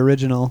 X-Men, the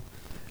original,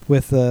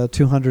 with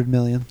 200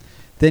 million.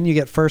 Then you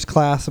get First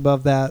Class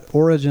above that,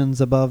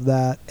 Origins above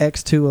that,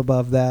 X2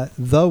 above that,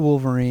 The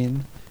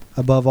Wolverine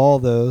above all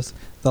those,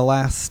 The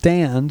Last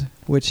Stand,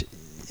 which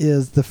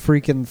is the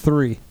freaking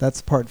 3.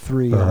 That's part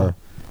 3. y'all, Uh-huh.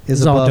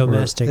 It's all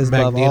domestic. Is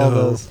above all Magneto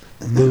those.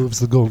 moves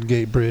the Golden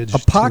Gate Bridge. to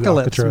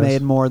Apocalypse Alcatraz.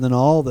 made more than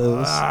all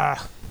those.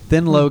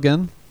 Then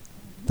Logan,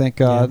 thank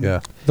God. Yeah,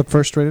 The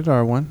first rated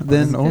R one.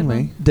 Then- and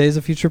only. Days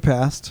of Future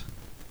Past.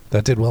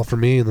 that did well for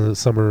me in the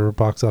summer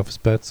box office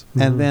bets.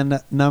 And then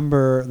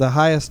the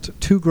highest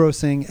 2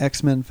 grossing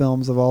X-Men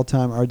films of all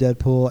time are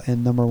Deadpool,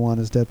 and number 1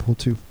 is Deadpool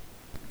 2.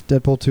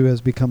 Deadpool 2 has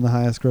become the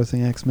highest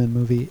grossing X-Men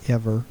movie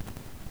ever.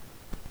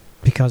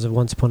 Because of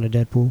Once Upon a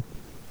Deadpool.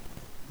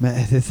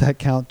 Man, does that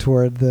count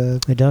toward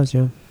the... It does,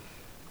 yeah.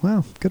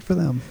 Wow, good for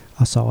them.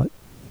 I saw it.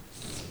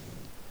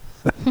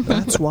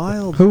 That's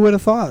wild. Who would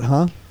have thought,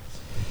 huh?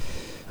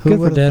 Who Good for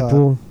would've thought?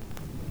 Deadpool.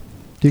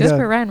 Do you Good got-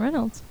 for Ryan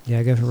Reynolds.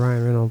 Yeah, good for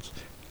Ryan Reynolds.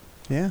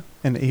 Yeah,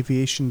 and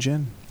Aviation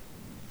Gin.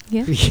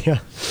 Yeah. Yeah.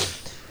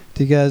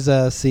 Do you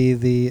guys see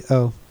the...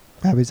 Oh,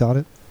 Abby's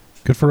audit?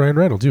 Good for Ryan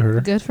Reynolds. You heard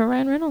her. Good for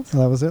Ryan Reynolds. Oh,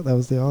 that was it? That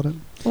was the audit?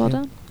 Well Yeah.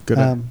 done.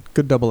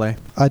 Good double A.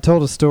 I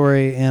told a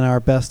story in our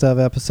best of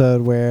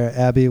episode where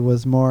Abby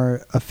was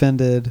more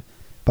offended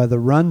by the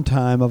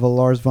runtime of a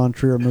Lars von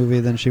Trier movie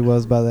than she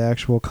was by the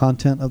actual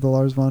content of the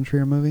Lars von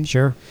Trier movie.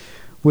 Sure.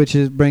 Which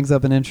brings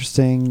up an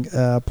interesting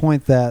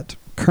point that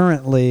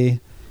currently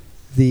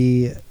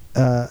the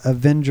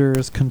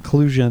Avengers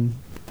conclusion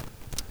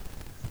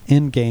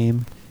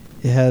Endgame,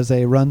 it has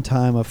a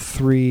runtime of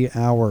 3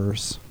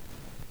 hours.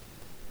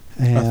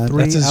 And A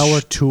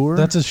 3-hour tour?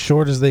 That's as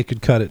short as they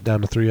could cut it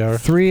down to 3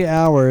 hours. 3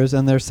 hours,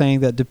 and they're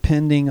saying that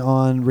depending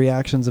on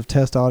reactions of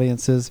test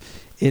audiences,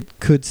 it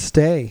could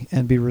stay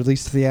and be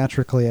released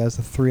theatrically as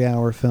a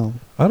 3-hour film.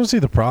 I don't see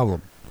the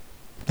problem.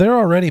 They're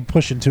already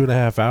pushing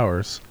 2.5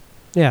 hours.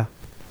 Yeah.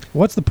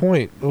 What's the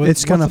point?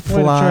 It's going to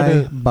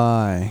fly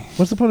by.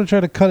 What's the point of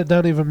trying to cut it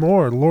down even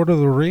more? Lord of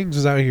the Rings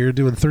is out here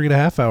doing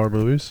 3.5-hour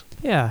movies.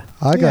 Yeah.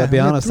 I gotta be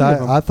honest. 3 of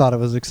them. I thought it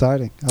was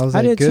exciting. I was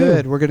I like, did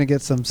good. too. We're gonna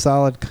get some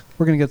solid.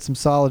 We're gonna get some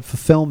solid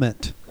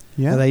fulfillment.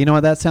 Yeah. You know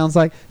what that sounds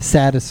like?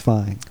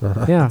 Satisfying.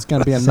 Yeah. It's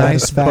going to be a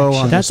nice bow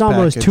on That's this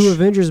almost package. 2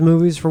 Avengers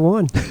movies for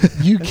one.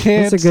 You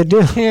can't. That's a good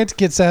deal. Can't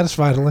get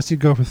satisfied unless you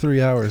go for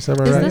 3 hours. Am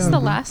I Is right? this the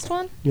last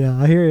one? Yeah,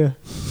 I hear you.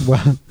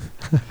 Well,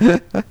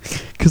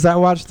 because I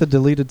watched the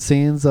deleted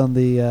scenes on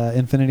the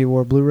Infinity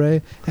War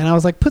Blu-ray, and I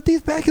was like, put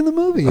these back in the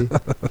movie.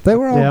 They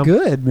were all Yeah.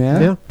 good,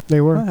 man. Yeah,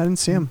 they were. I didn't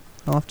see him.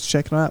 I'll have to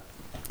check it out.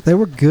 They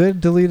were good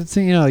deleted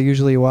scenes. You know,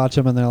 usually you watch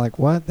them and they're like,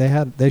 what?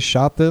 They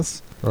shot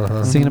this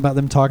Uh-huh. scene about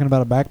them talking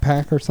about a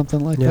backpack or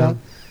something like Yeah.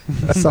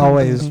 that. It's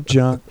always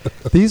junk.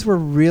 These were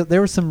real. There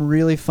were some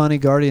really funny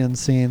Guardian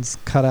scenes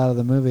cut out of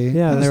the movie.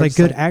 Yeah, and there's there like was,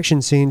 good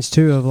action scenes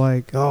too of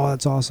like, oh,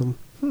 that's awesome.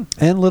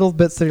 and little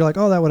bits that you're like,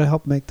 oh, that would have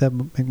helped make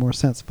more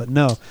sense. But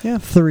no, Yeah.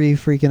 3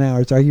 freaking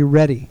hours. Are you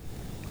ready?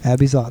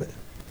 Abby's audit.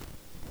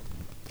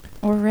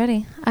 We're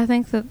ready. I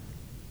think that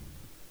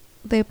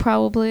they have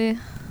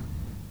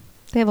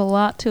a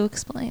lot to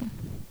explain.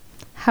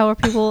 How are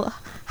people?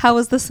 How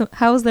is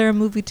there a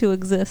movie to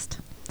exist?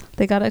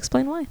 They got to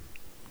explain why.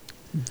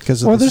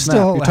 Because of Well, the there's snap.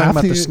 still You're talking half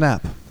about the the-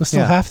 snap. There's still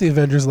Yeah. half the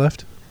Avengers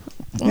left.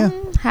 Yeah.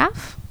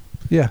 Half.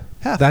 Yeah.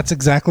 Half. That's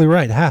exactly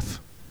right. Half.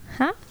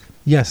 Half.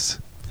 Yes.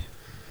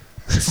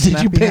 Did you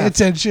Snappy pay half.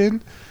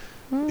 attention?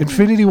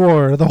 Infinity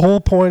War. The whole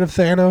point of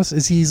Thanos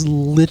is he's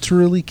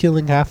literally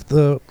killing half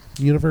the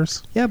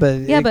universe. Yeah, but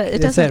it it's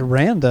at doesn't-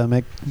 random.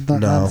 It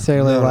not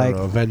necessarily like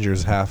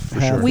Avengers half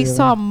for half. sure. We Yeah.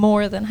 saw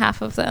more than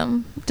half of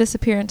them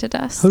disappear into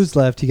dust. who's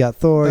left. You got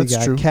Thor. That's you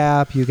got true.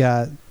 Cap. You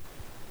got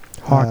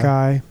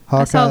Hawkeye.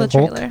 Hawkeye. I saw the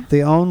Hulk. trailer.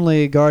 The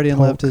only Guardian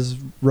Hulk. left is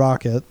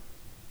Rocket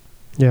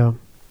Yeah.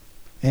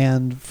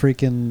 and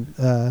freaking.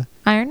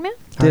 Iron Man.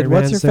 Did Iron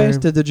what's her Man's face?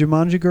 there. Did the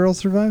Jumanji girl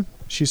survive?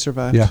 She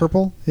survived. Yeah.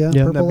 Purple. Yeah.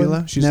 Yeah. Purple Nebula?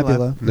 and- She's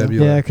Nebula.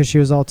 Nebula. Yeah, because she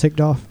was all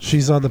ticked off.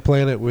 She's on the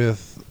planet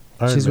with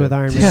Iron She's Man. with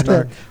Iron Man.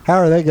 Yeah. How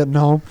are they getting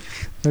home?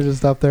 They're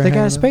just up there. They got a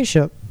hanging out.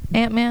 spaceship.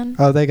 Ant Man.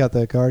 Oh, they got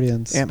the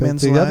Guardians.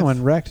 Ant-Man's But the other alive.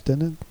 one wrecked,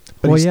 didn't it?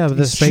 But Well, he's- yeah, but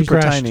the he's space super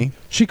crashed. tiny.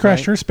 She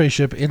crashed Right. her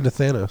spaceship into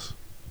Thanos.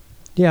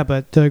 Yeah,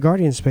 but the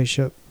Guardian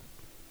spaceship.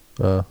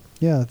 Uh,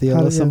 Yeah, the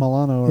How did- Alyssa yeah.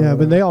 Milano. or Yeah, but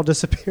whatever. they all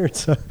disappeared.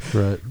 So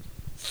right.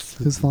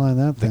 Who's flying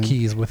that The thing?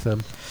 keys with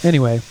them.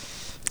 Anyway,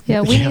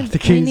 Yeah, we need. the We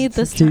keys, need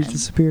this the keys time.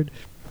 disappeared.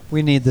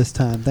 we need this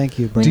time. Thank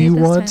you, We Brent. Do need you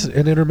this want time.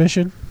 an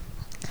intermission?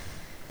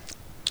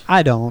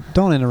 I don't.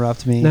 Don't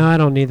interrupt me. No, I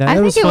don't need that. I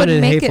it was think it fun would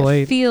in make Hateful it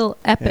Eight. feel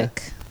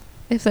epic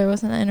if there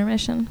was an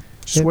intermission.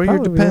 Swear your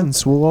probably will.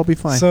 depends. We'll all be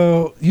fine.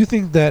 So you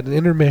think that an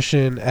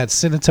intermission at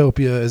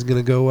Cinetopia is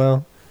going to go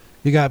well?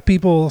 You got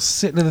people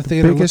sitting in the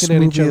theater biggest looking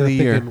at each movie of other the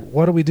year. thinking,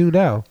 what do we do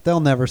now? They'll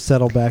never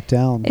settle back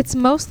down. It's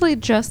mostly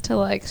just to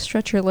like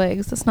stretch your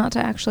legs. It's not to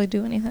actually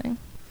do anything.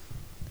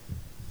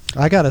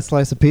 I got a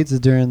slice of pizza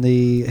during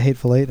the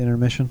Hateful Eight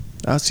intermission.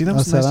 See, that I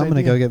was a said, nice I'm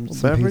going to idea. go get Little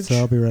some beverage. pizza.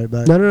 I'll be right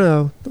back.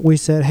 No. We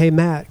said, hey,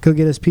 Matt, go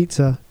get us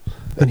pizza.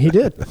 And he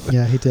did.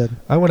 Yeah, he did.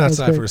 I went That's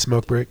outside great. for a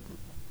smoke break.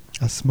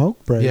 A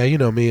smoke break? Yeah, you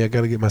know me. I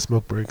got to get my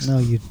smoke breaks. No,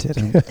 you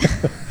didn't.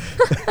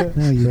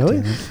 No, you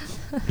Really? didn't.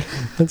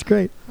 That's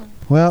great.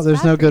 Well,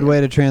 there's no bad for good you.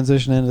 way to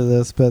transition into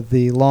this, but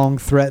the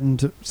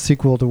long-threatened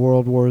sequel to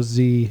World War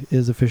Z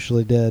is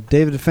officially dead.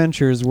 David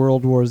Fincher's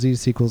World War Z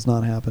sequel is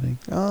not happening.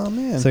 Oh,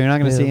 man. So you're not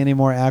going to see Yeah. any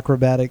more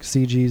acrobatic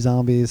CG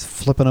zombies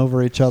flipping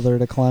over each other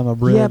to climb a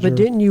bridge. Yeah, but or-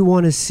 didn't you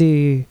want to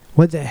see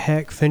what the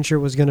heck Fincher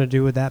was going to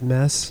do with that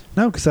mess?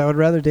 No, because I would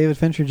rather David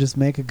Fincher just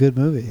make a good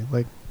movie.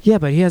 Like, Yeah,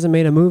 but he hasn't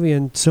made a movie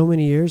in so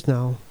many years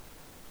now.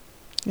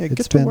 yeah, it's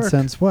get to been work.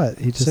 since what?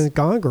 He just Since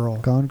Gone Girl.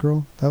 Gone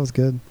Girl? That was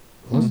good.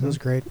 That was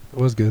great. It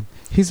was good.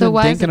 He's So been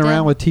why is it dinking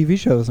around dead? with TV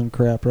shows and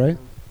crap, right?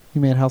 He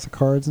made House of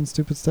Cards and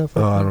stupid stuff.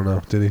 Oh, I don't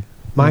know. Did he?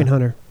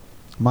 Mindhunter.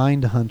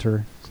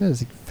 Mindhunter.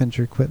 Says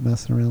Fincher quit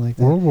messing around like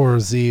that. World War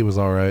Z was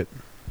all right.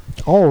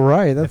 All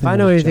right. That If thing I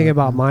know was anything junk,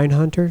 about man.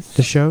 Mindhunter,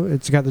 the show,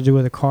 it's got to do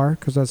with a car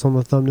because that's on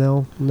the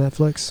thumbnail on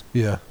Netflix.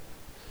 Yeah.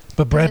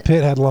 But Brad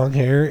Pitt had long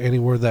hair and he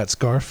wore that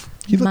scarf.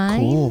 You look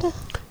Mind? cool.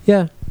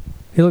 Yeah,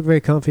 he looked very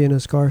comfy in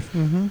his scarf.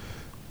 Mm-hmm.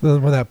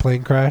 Then when that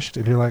plane crashed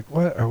and you're like,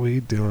 what are we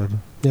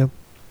doing?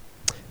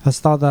 I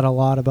thought that a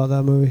lot about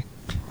that movie.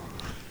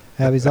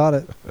 Abby's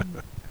audit.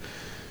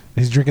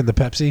 He's drinking the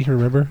Pepsi,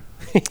 remember?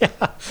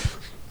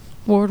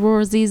 World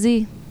War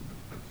ZZ.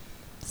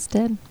 It's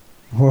dead.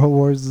 World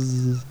War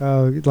Z,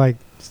 Like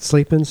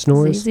sleeping,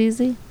 snores.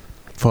 ZZZ.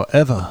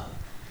 Forever.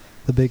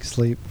 the big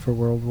sleep for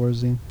World War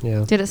Z.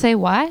 Yeah. Did it say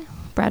why?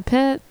 Brad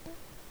Pitt?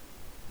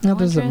 That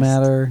doesn't interest?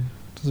 matter.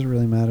 Doesn't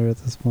really matter at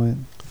this point.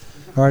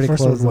 I already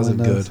First closed one wasn't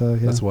the window, good. so yeah.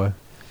 That's why.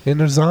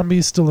 And are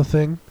zombies still a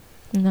thing?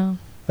 No.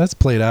 That's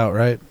played out,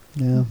 right?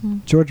 Yeah.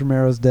 Mhm. George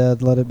Romero's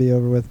dead. Let it be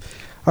over with.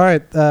 All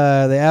right.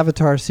 The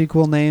Avatar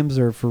sequel names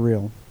are for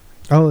real.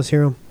 Oh, let's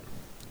hear them.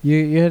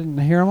 You didn't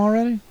hear them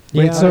already?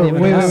 Wait, Yeah, so I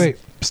didn't wait, even wait.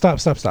 Stop.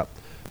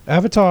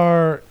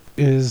 Avatar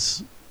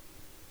is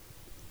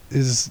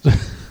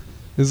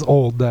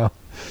old now.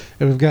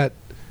 And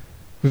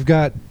we've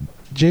got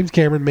James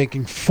Cameron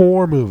making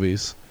 4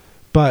 movies,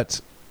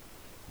 but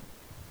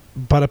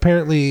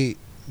apparently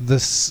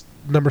this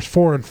numbers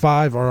 4 and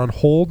 5 are on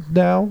hold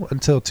now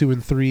until 2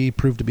 and 3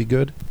 prove to be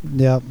good.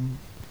 Yep.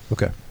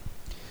 Okay.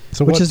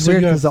 So Which what, is so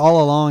weird you have- because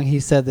all along he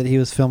said that he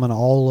was filming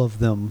all of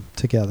them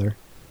together.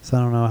 So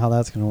I don't know how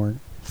that's going to work.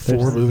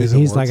 4 movies.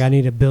 He's at like, once. I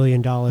need $1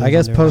 billion. I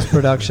guess post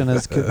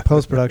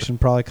production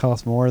probably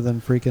costs more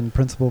than freaking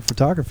principal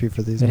photography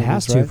for these It movies,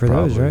 has to right? for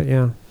those, Probably. right?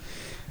 Yeah.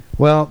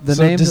 Well, the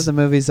So names does- of the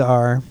movies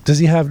are Does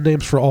he have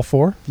names for all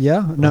 4?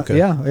 okay.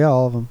 yeah,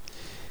 all of them.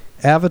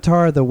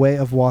 Avatar: The Way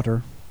of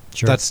Water.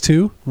 Sure. That's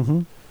 2. Mm-hmm.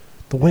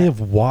 The Way of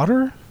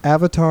Water.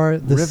 Avatar: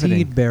 The Riveting.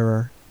 Seed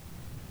Bearer.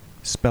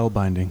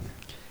 Spellbinding.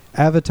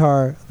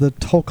 Avatar: The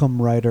Tolkien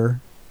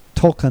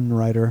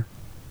Writer.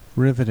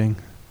 Riveting.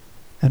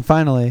 And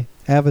finally,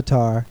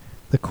 Avatar: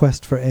 The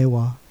Quest for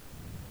Awa,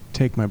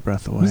 Take my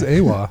breath away. Who's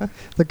Awa?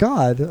 the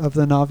god of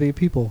the Na'vi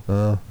people,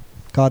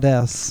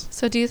 goddess.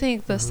 So do you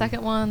think the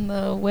second one,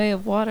 the Way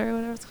of Water,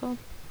 whatever it's called,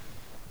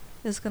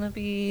 is going to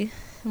be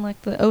in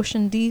like the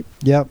ocean deep?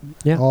 Yep.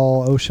 Yeah.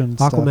 All ocean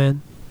stuff. Aquaman.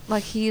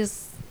 Like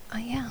he's,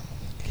 yeah.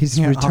 He's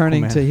Yeah,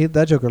 returning Aquaman. to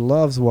that Joker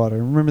loves water.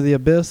 Remember The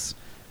Abyss?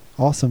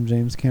 Awesome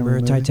James Cameron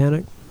Remember movie.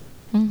 Titanic?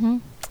 Mm-hmm.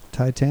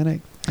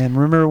 Titanic. And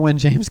remember when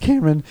James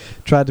Cameron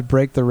tried to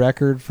break the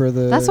record for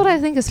the That's what I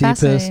think is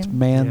deepest fascinating.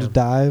 manned Yeah.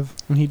 dive?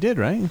 And he did,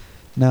 right?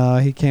 No,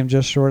 he came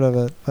just short of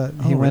it, but he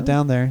Oh, went really?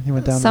 down there. He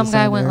went down to Some the guy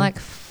sand went area. like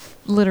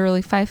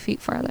literally 5 feet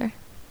farther.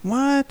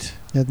 What?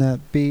 Isn't that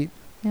beat?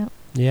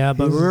 Yeah,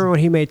 but He's- remember when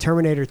he made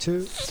Terminator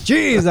 2?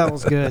 Jeez, that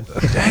was good.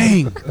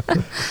 Dang.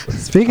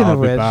 Speaking I'll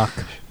of be which, back.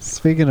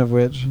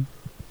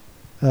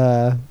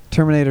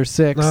 Terminator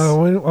 6.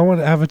 No, I want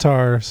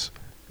Avatar's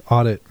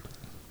audit.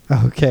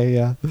 Okay,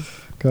 yeah.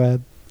 Go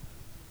ahead.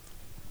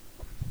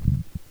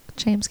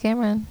 James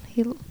Cameron,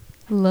 he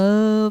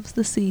loves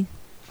the sea.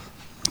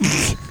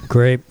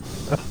 Great.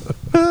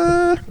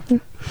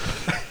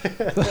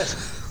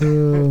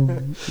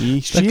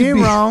 You're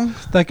wrong.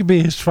 That could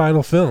be his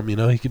final film. You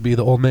know, he could be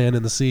the old man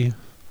in the sea,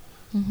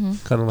 Mm-hmm.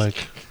 kind of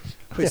like.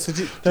 Wait, so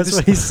did- That's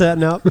what he's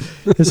setting up.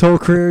 His whole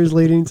career is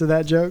leading to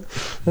that joke.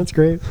 That's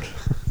great.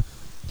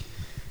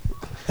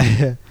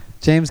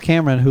 James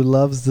Cameron, who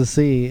loves the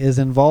sea, is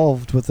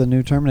involved with the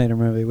new Terminator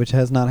movie, which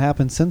has not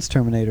happened since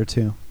Terminator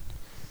 2.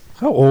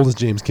 How old is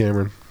James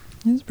Cameron?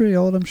 He's pretty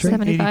old, I'm sure.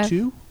 75.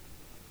 82?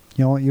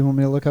 You want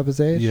me to look up his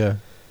age? Yeah.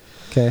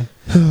 Okay.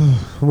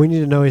 We need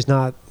to know he's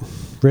not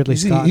Ridley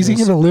Scott. Is he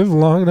going to live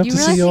long enough You to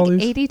see all realize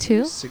these?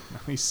 82?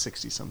 He's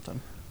 60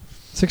 something.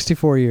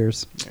 64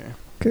 years. Yeah.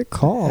 Good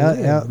call.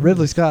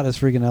 Ridley Scott is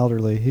freaking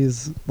elderly.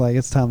 He's like,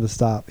 it's time to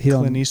stop.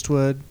 Clint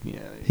Eastwood. Yeah.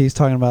 He's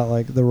talking about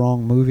like the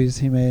wrong movies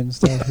he made and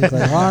stuff. He's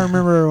like, I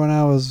remember when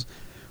I was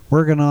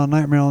working on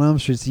Nightmare on Elm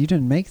Street. You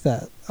didn't make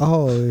that.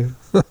 Oh,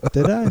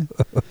 did I?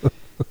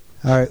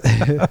 All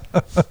right.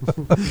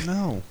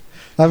 No.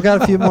 I've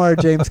got a few more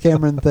James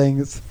Cameron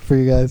things for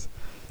you guys.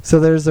 So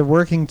there's a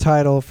working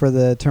title for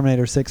the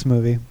Terminator 6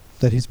 movie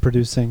that he's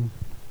producing,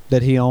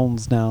 that he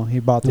owns now. He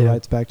bought the Yeah.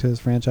 rights back to his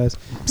franchise.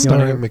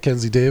 Starring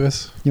Mackenzie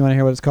Davis. You want to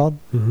hear what it's called?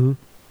 Mm-hmm.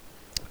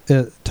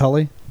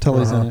 Tully?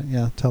 Tully's Uh-huh. in it.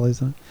 Yeah,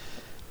 Tully's in it.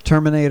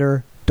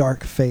 Terminator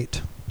Dark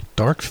Fate.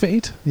 Dark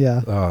Fate?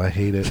 Yeah. Oh, I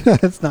hate it.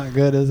 It's not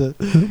good, is it?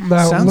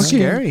 Now, Sounds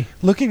scary.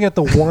 Looking at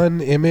the one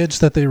image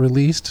that they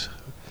released,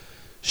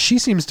 she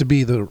seems to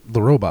be the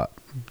robot.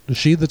 Is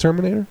she the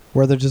Terminator?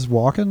 Where they're just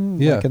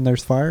walking? Yeah. Like, and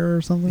there's fire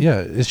or something? Yeah.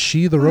 Is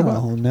she the robot?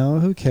 Oh, no.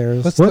 Who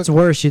cares? Let's What's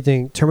worse, you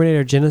think?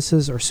 Terminator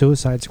Genesis or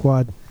Suicide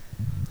Squad?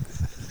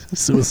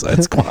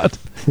 Suicide Squad.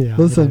 Yeah.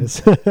 Listen. it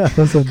is.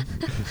 Listen,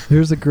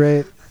 here's a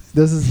great.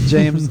 This is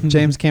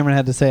James Cameron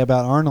had to say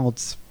about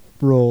Arnold's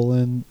role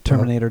in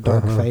Terminator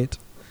Dark Uh-huh. Fate.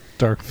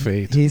 Dark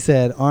Fate. He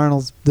said,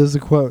 "Arnold's." This is a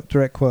quote,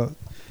 direct quote.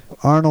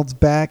 Arnold's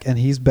back and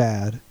he's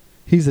bad.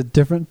 He's a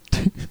different.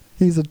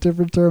 He's a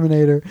different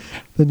Terminator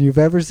than you've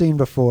ever seen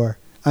before.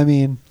 I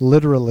mean,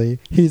 literally,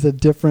 he's a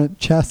different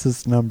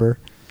chassis number,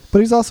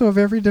 but he's also a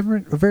very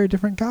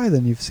different guy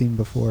than you've seen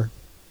before.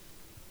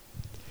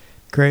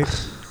 Great.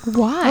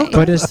 Why?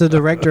 But it's the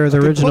director of the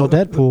original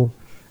Deadpool.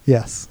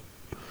 Yes,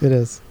 it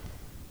is.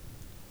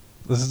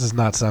 This does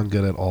not sound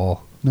good at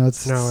all. No,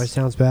 it's No, it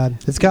sounds bad.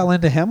 It's got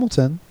Linda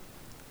Hamilton.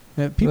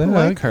 Yeah, people Yeah,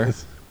 like her.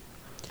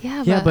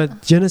 yeah, Yeah,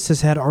 but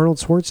Genesis had Arnold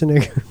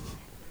Schwarzenegger.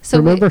 so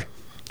Remember?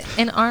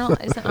 And Arnold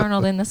isn't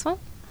Arnold in this one?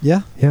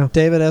 Yeah. Yeah.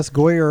 David S.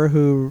 Goyer,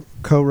 who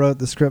co-wrote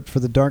the script for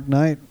The Dark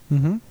Knight,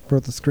 Mm-hmm.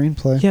 wrote the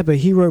screenplay. Yeah, but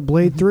he wrote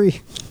Blade 3.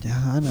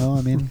 Yeah, I know.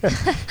 I mean,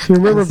 You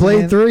remember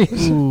Blade 3?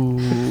 Ooh.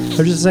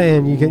 I'm just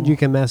saying, you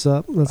can mess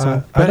up. That's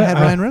all. But it had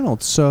Ryan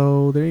Reynolds,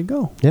 so there you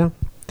go. Yeah.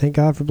 Thank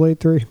God for Blade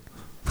 3.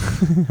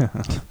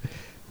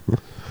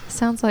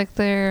 Sounds like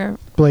they're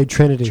Blade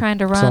Trinity. trying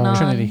to run Sorry. on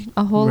Trinity.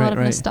 a whole lot Right, of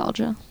right.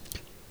 nostalgia.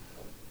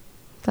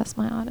 That's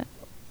my audit.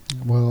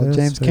 well, That's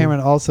James fair. Cameron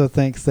also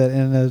thinks that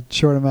in a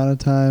short amount of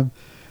time,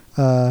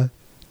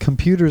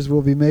 computers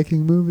will be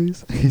making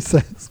movies. He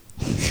says.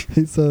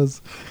 He says,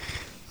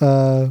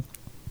 I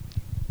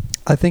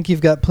think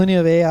you've got plenty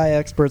of AI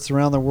experts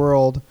around the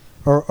world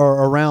or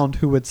around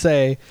who would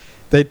say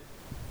they'd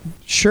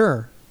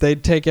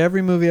take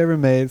every movie ever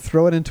made,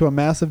 throw it into a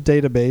massive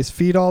database,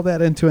 feed all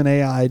that into an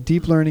AI,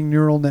 deep learning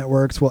neural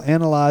networks will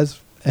analyze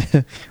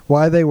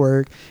why they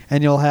work,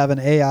 and you'll have an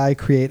AI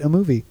create a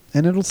movie.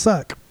 And it'll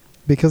suck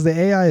because the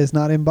AI is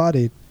not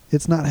embodied.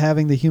 It's not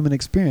having the human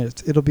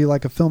experience. It'll be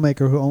like a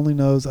filmmaker who only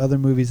knows other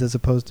movies as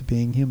opposed to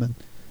being human.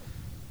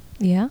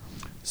 Yeah.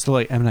 So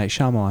like M. Night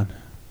Shyamalan.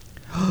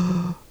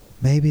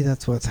 Maybe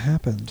that's what's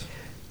happened.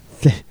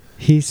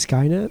 He's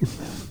Skynet?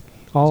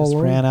 All Just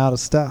along? ran out of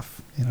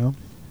stuff, you know?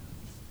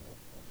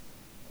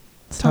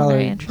 It's not very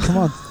Tyler, interesting.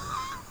 come on.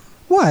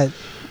 What?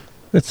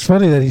 It's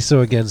funny that he's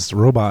so against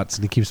robots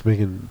and he keeps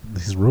making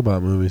these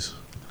robot movies.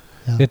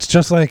 Yeah. It's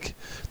just like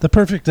the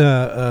perfect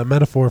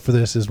metaphor for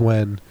this is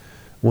when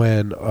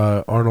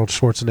Arnold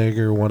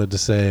Schwarzenegger wanted to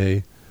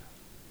say,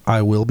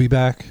 "I will be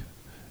back."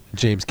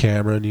 James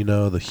Cameron,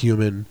 the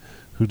human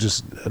who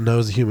just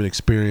knows the human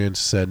experience,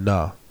 said,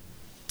 "Nah,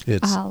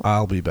 it's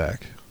I'll be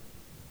back."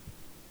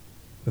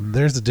 And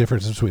there's the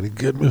difference between a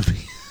good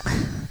movie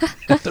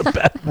and a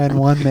bad movie. And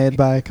one made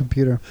by a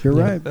computer. You're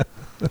Yeah. right.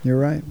 You're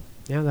right.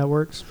 Yeah, that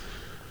works.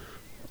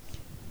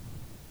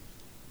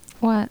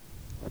 What?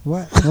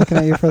 What? I'm looking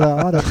at you for the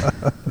audit.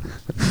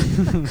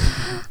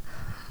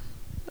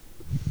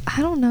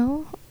 I don't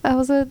know. That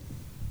was a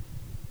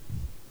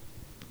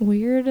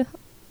weird.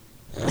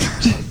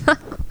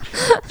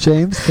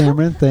 James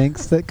Cameron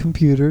thinks that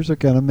computers are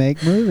going to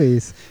make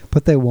movies,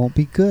 but they won't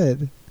be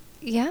good.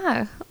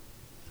 Yeah.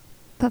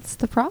 That's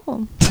the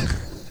problem.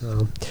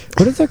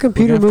 What if the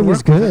computer have to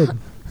movie's work with good?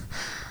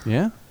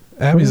 Yeah.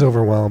 Abby's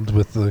overwhelmed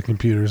with the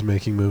computers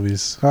making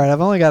movies. All right,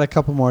 I've only got a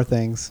couple more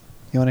things.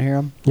 You want to hear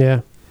them?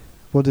 Yeah.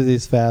 We'll do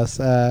these fast.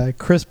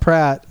 Chris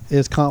Pratt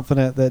is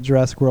confident that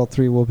Jurassic World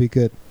 3 will be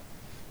good.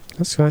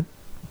 That's fine.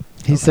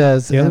 He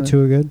says The other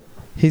two are good.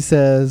 He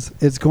says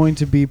it's going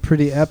to be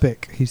pretty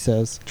epic, he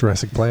says,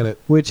 Jurassic Planet.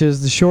 which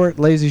is the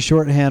lazy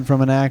shorthand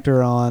from an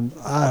actor on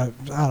I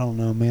don't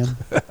know, man.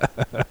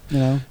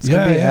 It's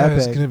going to be epic.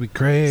 It's gonna be It's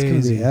crazy.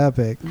 going to be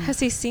epic. Has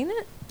he seen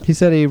it? He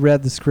said he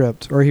read the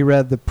script or he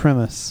read the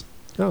premise.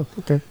 Oh,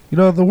 okay.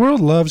 The world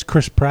loves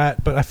Chris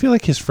Pratt, but I feel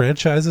like his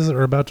franchises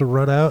are about to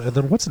run out. And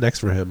then what's next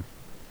for him?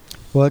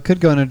 Well, it could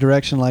go in a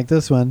direction like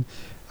this one.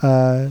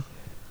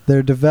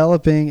 They're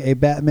developing a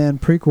Batman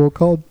prequel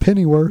called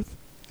Pennyworth,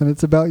 and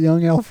it's about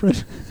young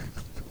Alfred.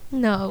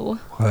 No.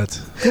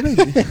 What?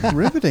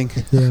 Riveting.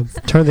 Yeah.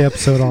 Turn the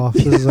episode off.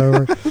 This is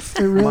over. It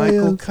really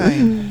Michael is.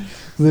 Caine.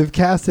 They've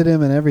casted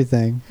him and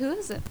everything. Who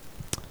is it?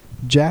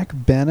 Jack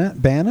Bannon?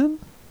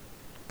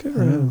 Good I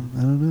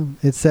don't know.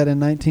 It's set in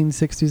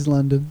 1960s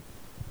London.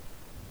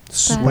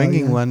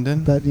 Swinging Yeah.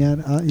 London. But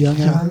young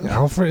Alfred.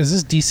 Alfred? Is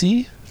this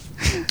DC?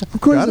 Of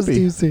course Gotta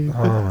it's be. DC.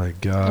 Oh my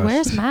gosh.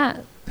 Where's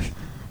Matt?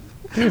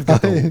 They've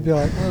got You'd be the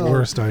like, oh.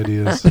 worst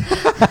ideas.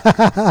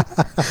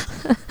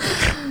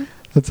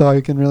 That's all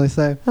you can really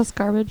say. That's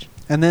garbage.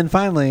 And then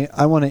finally,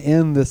 I want to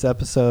end this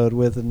episode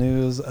with a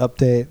news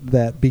update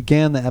that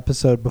began the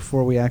episode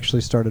before we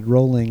actually started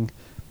rolling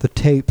the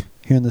tape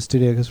here in the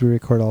studio because we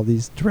record all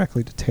these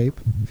directly to tape,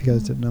 if you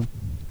guys didn't know.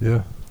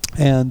 Yeah.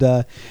 And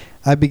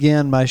I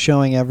began by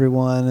showing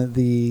everyone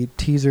the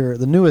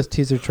newest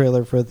teaser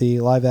trailer for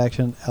the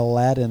live-action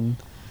Aladdin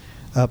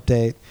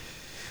update,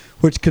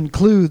 which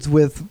concludes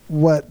with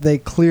what they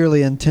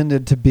clearly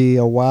intended to be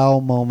a wow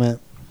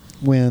moment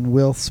when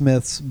Will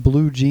Smith's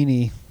blue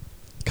genie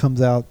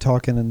comes out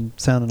talking and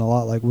sounding a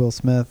lot like Will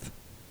Smith.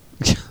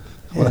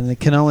 And it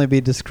can only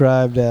be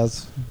described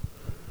as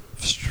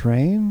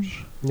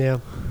strange, Yeah.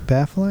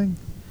 baffling.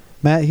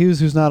 Matt Hughes,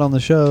 who's not on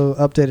the show,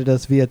 updated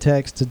us via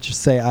text to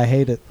just say, I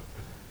hate it.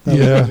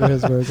 Yeah. Those are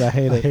his words. I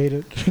hate I it. hate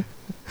it.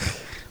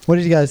 What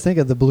did you guys think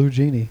of the blue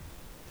genie?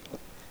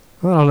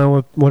 I don't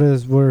know what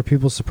are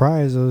people's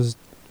surprise? It was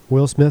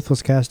Will Smith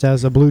was cast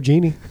as a blue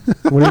genie.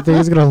 What do you think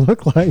he's going to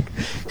look like?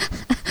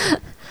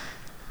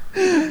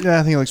 Yeah,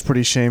 I think it looks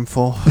pretty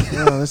shameful.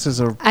 This is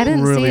a I didn't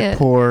see really it.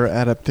 poor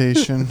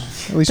adaptation,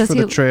 at least Does for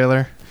the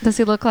trailer. Does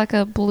he look like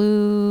a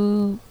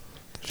blue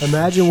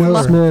Imagine Sure. Will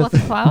fluff, Smith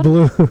fluff cloud?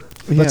 blue.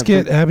 Let's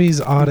get Abby's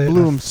audit,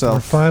 blew our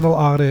himself. final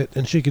audit,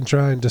 and she can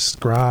try and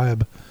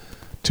describe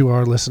to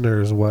our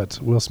listeners what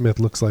Will Smith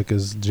looks like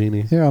as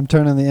Genie. Here, I'm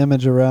turning the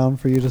image around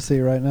for you to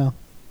see right now.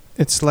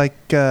 It's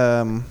like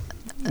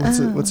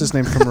What's his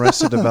name from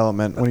Arrested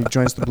Development when he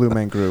joins the Blue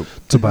Man Group?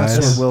 Tobias.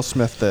 That's what Will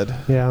Smith did.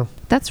 Yeah.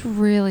 That's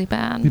really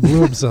bad. He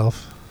blew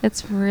himself.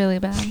 It's really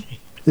bad.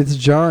 It's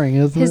jarring,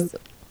 isn't His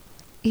it?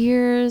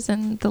 ears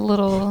and the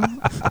little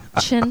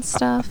chin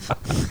stuff.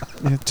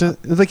 Yeah,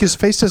 like his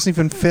face doesn't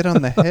even fit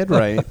on the head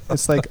right.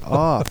 It's like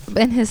off.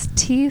 And his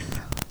teeth.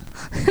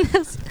 And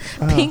his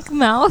pink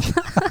mouth.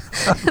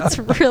 It's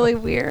really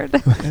weird.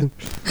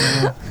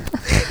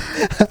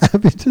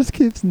 Abby just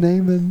keeps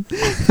naming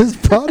his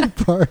body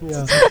parts.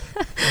 Yeah.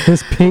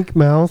 His pink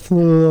mouth.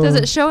 Does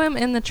it show him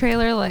in the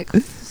trailer like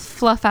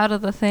fluff out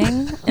of the thing?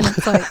 And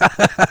it's like,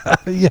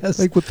 Yes.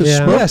 Like with the Yeah.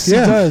 smoke. Yes, he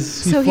does.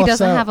 so he fluffs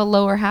doesn't out. have a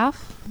lower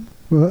half?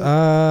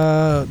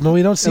 No,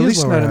 we don't see At his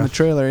least lower not in the half.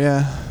 trailer,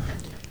 yeah.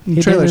 He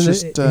The trailer's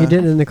did just... he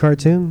did it in the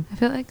cartoon. I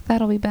feel like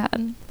that'll be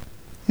bad.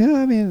 Yeah,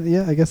 I mean,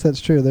 yeah, I guess that's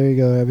true. There you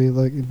go, Abby.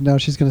 Look, now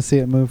she's going to see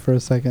it move for a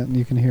second, and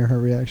you can hear her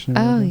reaction.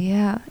 Oh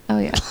yeah.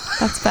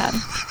 That's bad.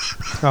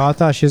 Oh, I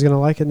thought she was gonna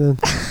like it then.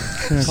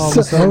 All of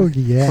a So, oh sudden.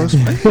 yeah.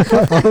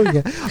 Oh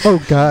yeah.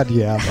 Oh God,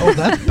 yeah. Oh,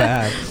 that's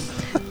bad.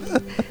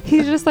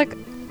 He's just like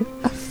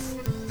a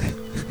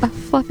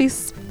fluffy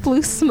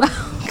blue smoke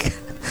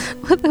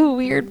with a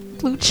weird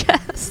blue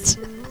chest.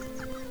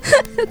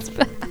 It's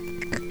bad.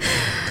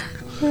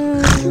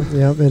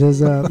 Yep, it is.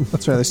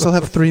 That's right. They still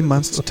have 3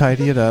 months to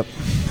tidy it up.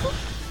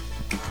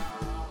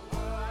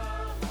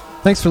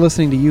 Thanks for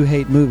listening to You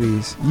Hate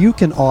Movies. You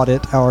can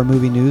audit our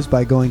movie news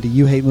by going to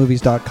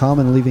youhatemovies.com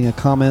and leaving a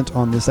comment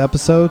on this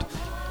episode.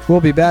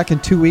 We'll be back in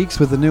 2 weeks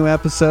with a new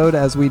episode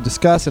as we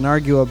discuss and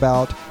argue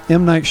about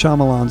M. Night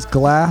Shyamalan's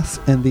Glass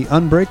and the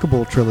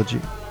Unbreakable trilogy.